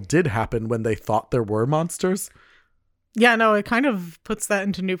travel did happen when they thought there were monsters. Yeah, no, it kind of puts that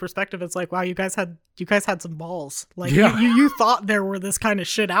into new perspective. It's like, wow, you guys had some balls. Like Yeah. you thought there were this kind of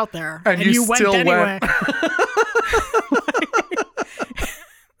shit out there, And you went still anyway. went.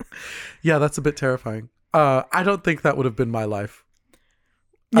 Yeah, that's a bit terrifying. I don't think that would have been my life.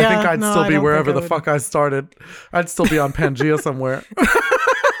 I think I'd still be wherever the fuck I started. I'd still be on Pangea somewhere.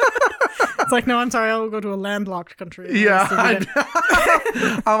 It's like, no, I'm sorry, I'll go to a landlocked country. Yeah,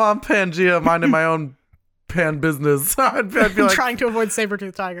 I'm on Pangea minding my own pan business. I'd be like, trying to avoid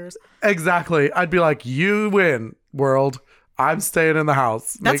saber-toothed tigers. exactly. I'd be like, you win, world. I'm staying in the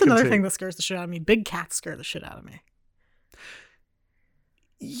house. That's another thing that scares the shit out of me. Big cats scare the shit out of me.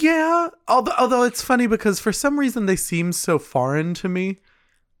 Yeah, although it's funny because for some reason they seem so foreign to me.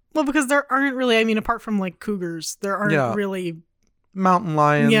 Well, because there aren't really, I mean, apart from like cougars, there aren't really mountain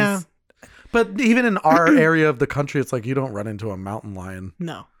lions. Yeah. But even in our area of the country, it's like you don't run into a mountain lion.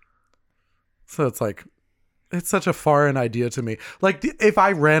 No. So it's like, it's such a foreign idea to me. Like, if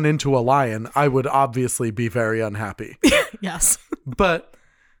I ran into a lion, I would obviously be very unhappy. Yes. But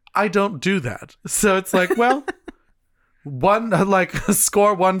I don't do that. So it's like, well,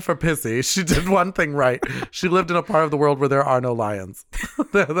 score one for Pissy. She did one thing right. She lived in a part of the world where there are no lions.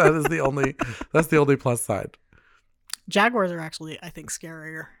 That's the only plus side. Jaguars are actually, I think,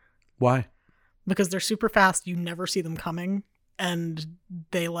 scarier. Why? Because they're super fast. You never see them coming. And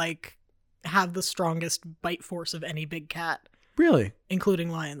they like have the strongest bite force of any big cat. Really? Including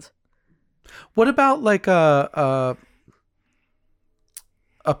lions. What about like a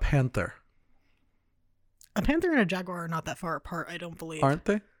panther? A panther and a jaguar are not that far apart, I don't believe. Aren't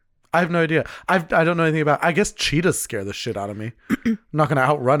they? I have no idea. I don't know anything about. I guess cheetahs scare the shit out of me. I'm not going to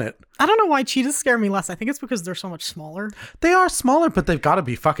outrun it. I don't know why cheetahs scare me less. I think it's because they're so much smaller. They are smaller, but they've got to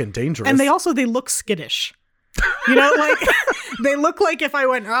be fucking dangerous. And they look skittish. You know, like they look like if I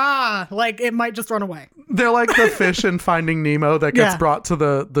went, like it might just run away. They're like the fish in Finding Nemo that gets brought to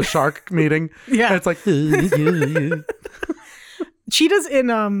the shark meeting. Yeah. And it's like Cheetahs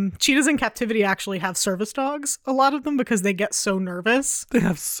in captivity actually have service dogs, a lot of them, because they get so nervous. They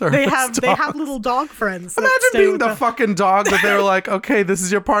have service dogs. They have little dog friends. Imagine being the fucking dog that they're like, okay, this is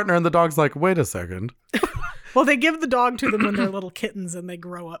your partner, and the dog's like, wait a second. Well, they give the dog to them when they're little kittens and they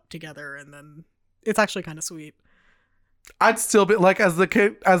grow up together, and then it's actually kind of sweet. I'd still be like, as the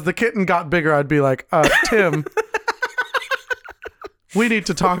kitten got bigger, I'd be like, Tim, we need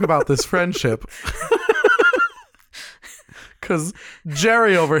to talk about this friendship. Because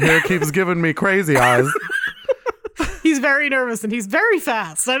Jerry over here keeps giving me crazy eyes. He's very nervous and he's very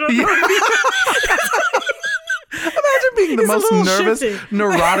fast. I don't know. Imagine being the most nervous,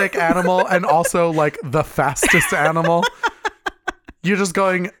 neurotic animal and also like the fastest animal. You're just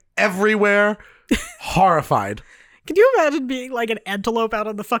going everywhere, horrified. Can you imagine being like an antelope out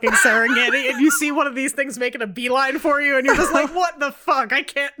on the fucking Serengeti and you see one of these things making a beeline for you and you're just like, what the fuck? I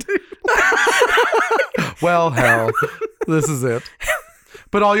can't do Well, hell, this is it.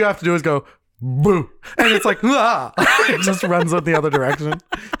 But all you have to do is go, boo. And it's like, ah. It just runs in the other direction.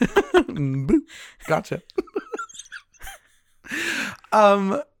 Boo. Gotcha.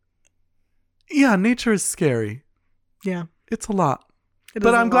 Yeah, nature is scary. Yeah. It's a lot.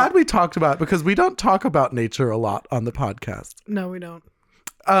 But I'm glad we talked about it because we don't talk about nature a lot on the podcast. No, we don't.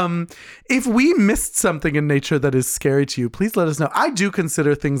 If we missed something in nature that is scary to you, please let us know. I do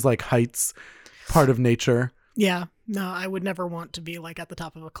consider things like heights part of nature. Yeah. No, I would never want to be like at the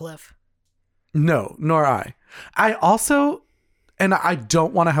top of a cliff. No, nor I. I also, and I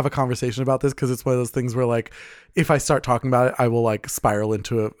don't want to have a conversation about this because it's one of those things where like, if I start talking about it, I will like spiral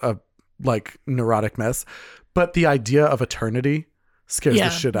into a like neurotic mess. But the idea of eternity scares the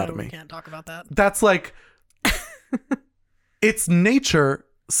shit out of me. We can't talk about that. That's like, it's nature,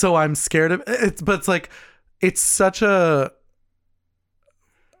 so I'm scared of it. But it's like, it's such a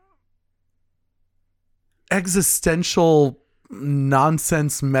existential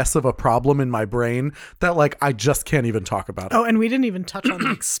nonsense mess of a problem in my brain that like I just can't even talk about it. Oh, and we didn't even touch on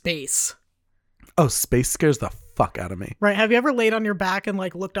like space. Oh, space scares the fuck out of me. Right. Have you ever laid on your back and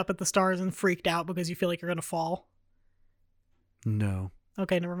like looked up at the stars and freaked out because you feel like you're going to fall? No.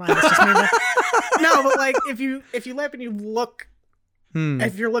 Okay, never mind. It's just me. No, but like if you lay up and you look,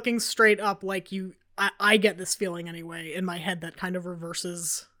 if you're looking straight up, like I get this feeling anyway in my head that kind of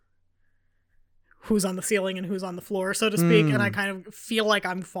reverses who's on the ceiling and who's on the floor, so to speak, and I kind of feel like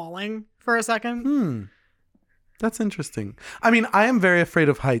I'm falling for a second. That's interesting. I mean, I am very afraid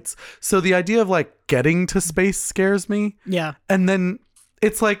of heights. So the idea of like getting to space scares me. Yeah. And then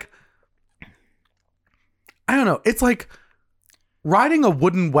it's like, I don't know. It's like riding a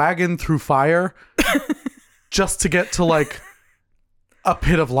wooden wagon through fire just to get to like a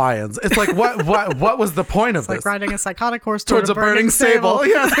pit of lions. It's like, what was the point of It's like this? riding a psychotic horse Towards a burning sable.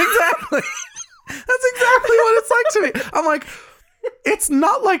 Yes, exactly. That's exactly what it's like to me. I'm like, it's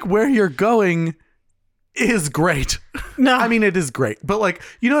not like where you're going is great. No. I mean, it is great, but like,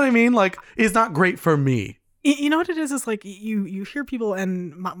 you know what I mean? Like, it's not great for me. You know what it is? It's like you hear people,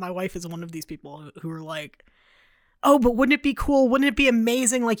 and my wife is one of these people who are like, oh, but wouldn't it be cool? Wouldn't it be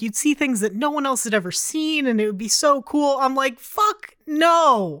amazing? Like, you'd see things that no one else had ever seen, and it would be so cool. I'm like, fuck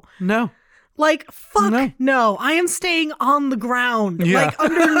no. No. Like, fuck no. I am staying on the ground. Yeah. Like,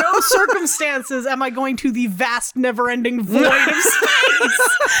 under no circumstances am I going to the vast, never-ending void of space.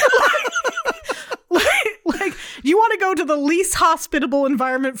 Like, you want to go to the least hospitable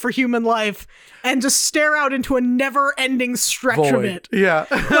environment for human life and just stare out into a never-ending stretch of Void. it. Yeah.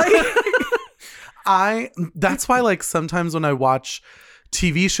 Like, That's why like sometimes when I watch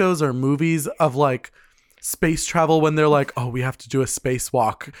TV shows or movies of like space travel, when they're like, oh, we have to do a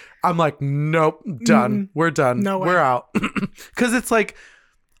spacewalk, I'm like, nope, done. We're done. No way. We're out. Because it's like,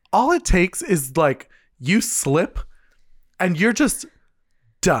 all it takes is like you slip and you're just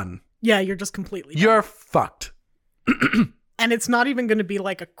done. yeah, you're just completely done. You're fucked. And it's not even going to be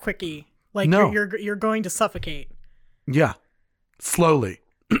like a quickie. Like, No. you're going to suffocate. Yeah. Slowly.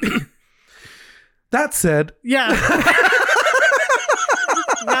 That said, Yeah.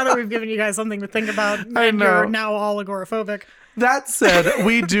 Now that we've given you guys something to think about, I and know. you're now all agoraphobic. that said,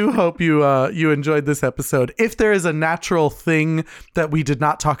 we do hope you enjoyed this episode. If there is a natural thing that we did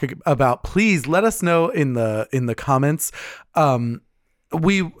not talk about, please let us know in the comments.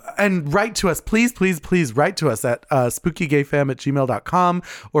 And write to us, please write to us at spookygayfam@gmail.com,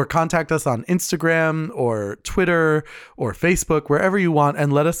 or contact us on Instagram or Twitter or Facebook, wherever you want,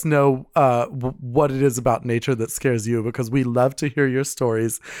 and let us know what it is about nature that scares you, because we love to hear your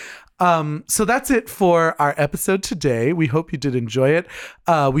stories. So that's it for our episode today. We hope you did enjoy it.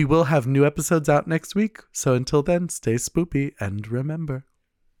 We will have new episodes out next week. So until then, stay spoopy and remember.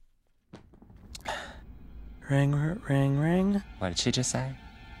 Ring, ring, ring. What did she just say?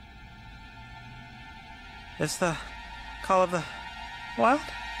 It's the call of the wild.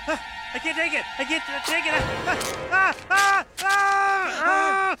 Ah, I can't take it. I can't take it. Ah, ah, ah,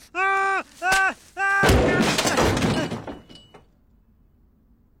 ah, ah, ah, ah.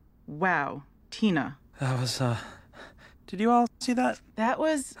 Wow, Tina. That was, did you all see that? That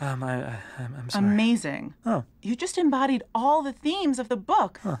was I'm sorry. amazing. Oh. You just embodied all the themes of the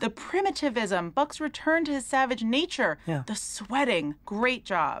book. The primitivism, Buck's return to his savage nature, Yeah. the sweating. Great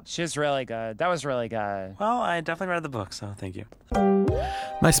job. She was really good. That was really good. Well, I definitely read the book, so thank you.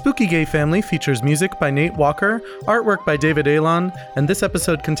 My Spooky Gay Family features music by Nate Walker, artwork by David Alon, and this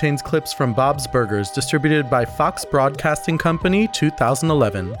episode contains clips from Bob's Burgers, distributed by Fox Broadcasting Company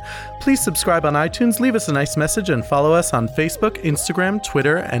 2011. Please subscribe on iTunes, leave us a nice message, and follow us on Facebook, Instagram,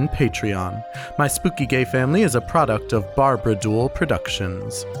 Twitter, and Patreon. My Spooky Gay Family is a product of Barbara Duel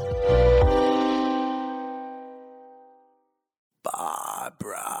Productions.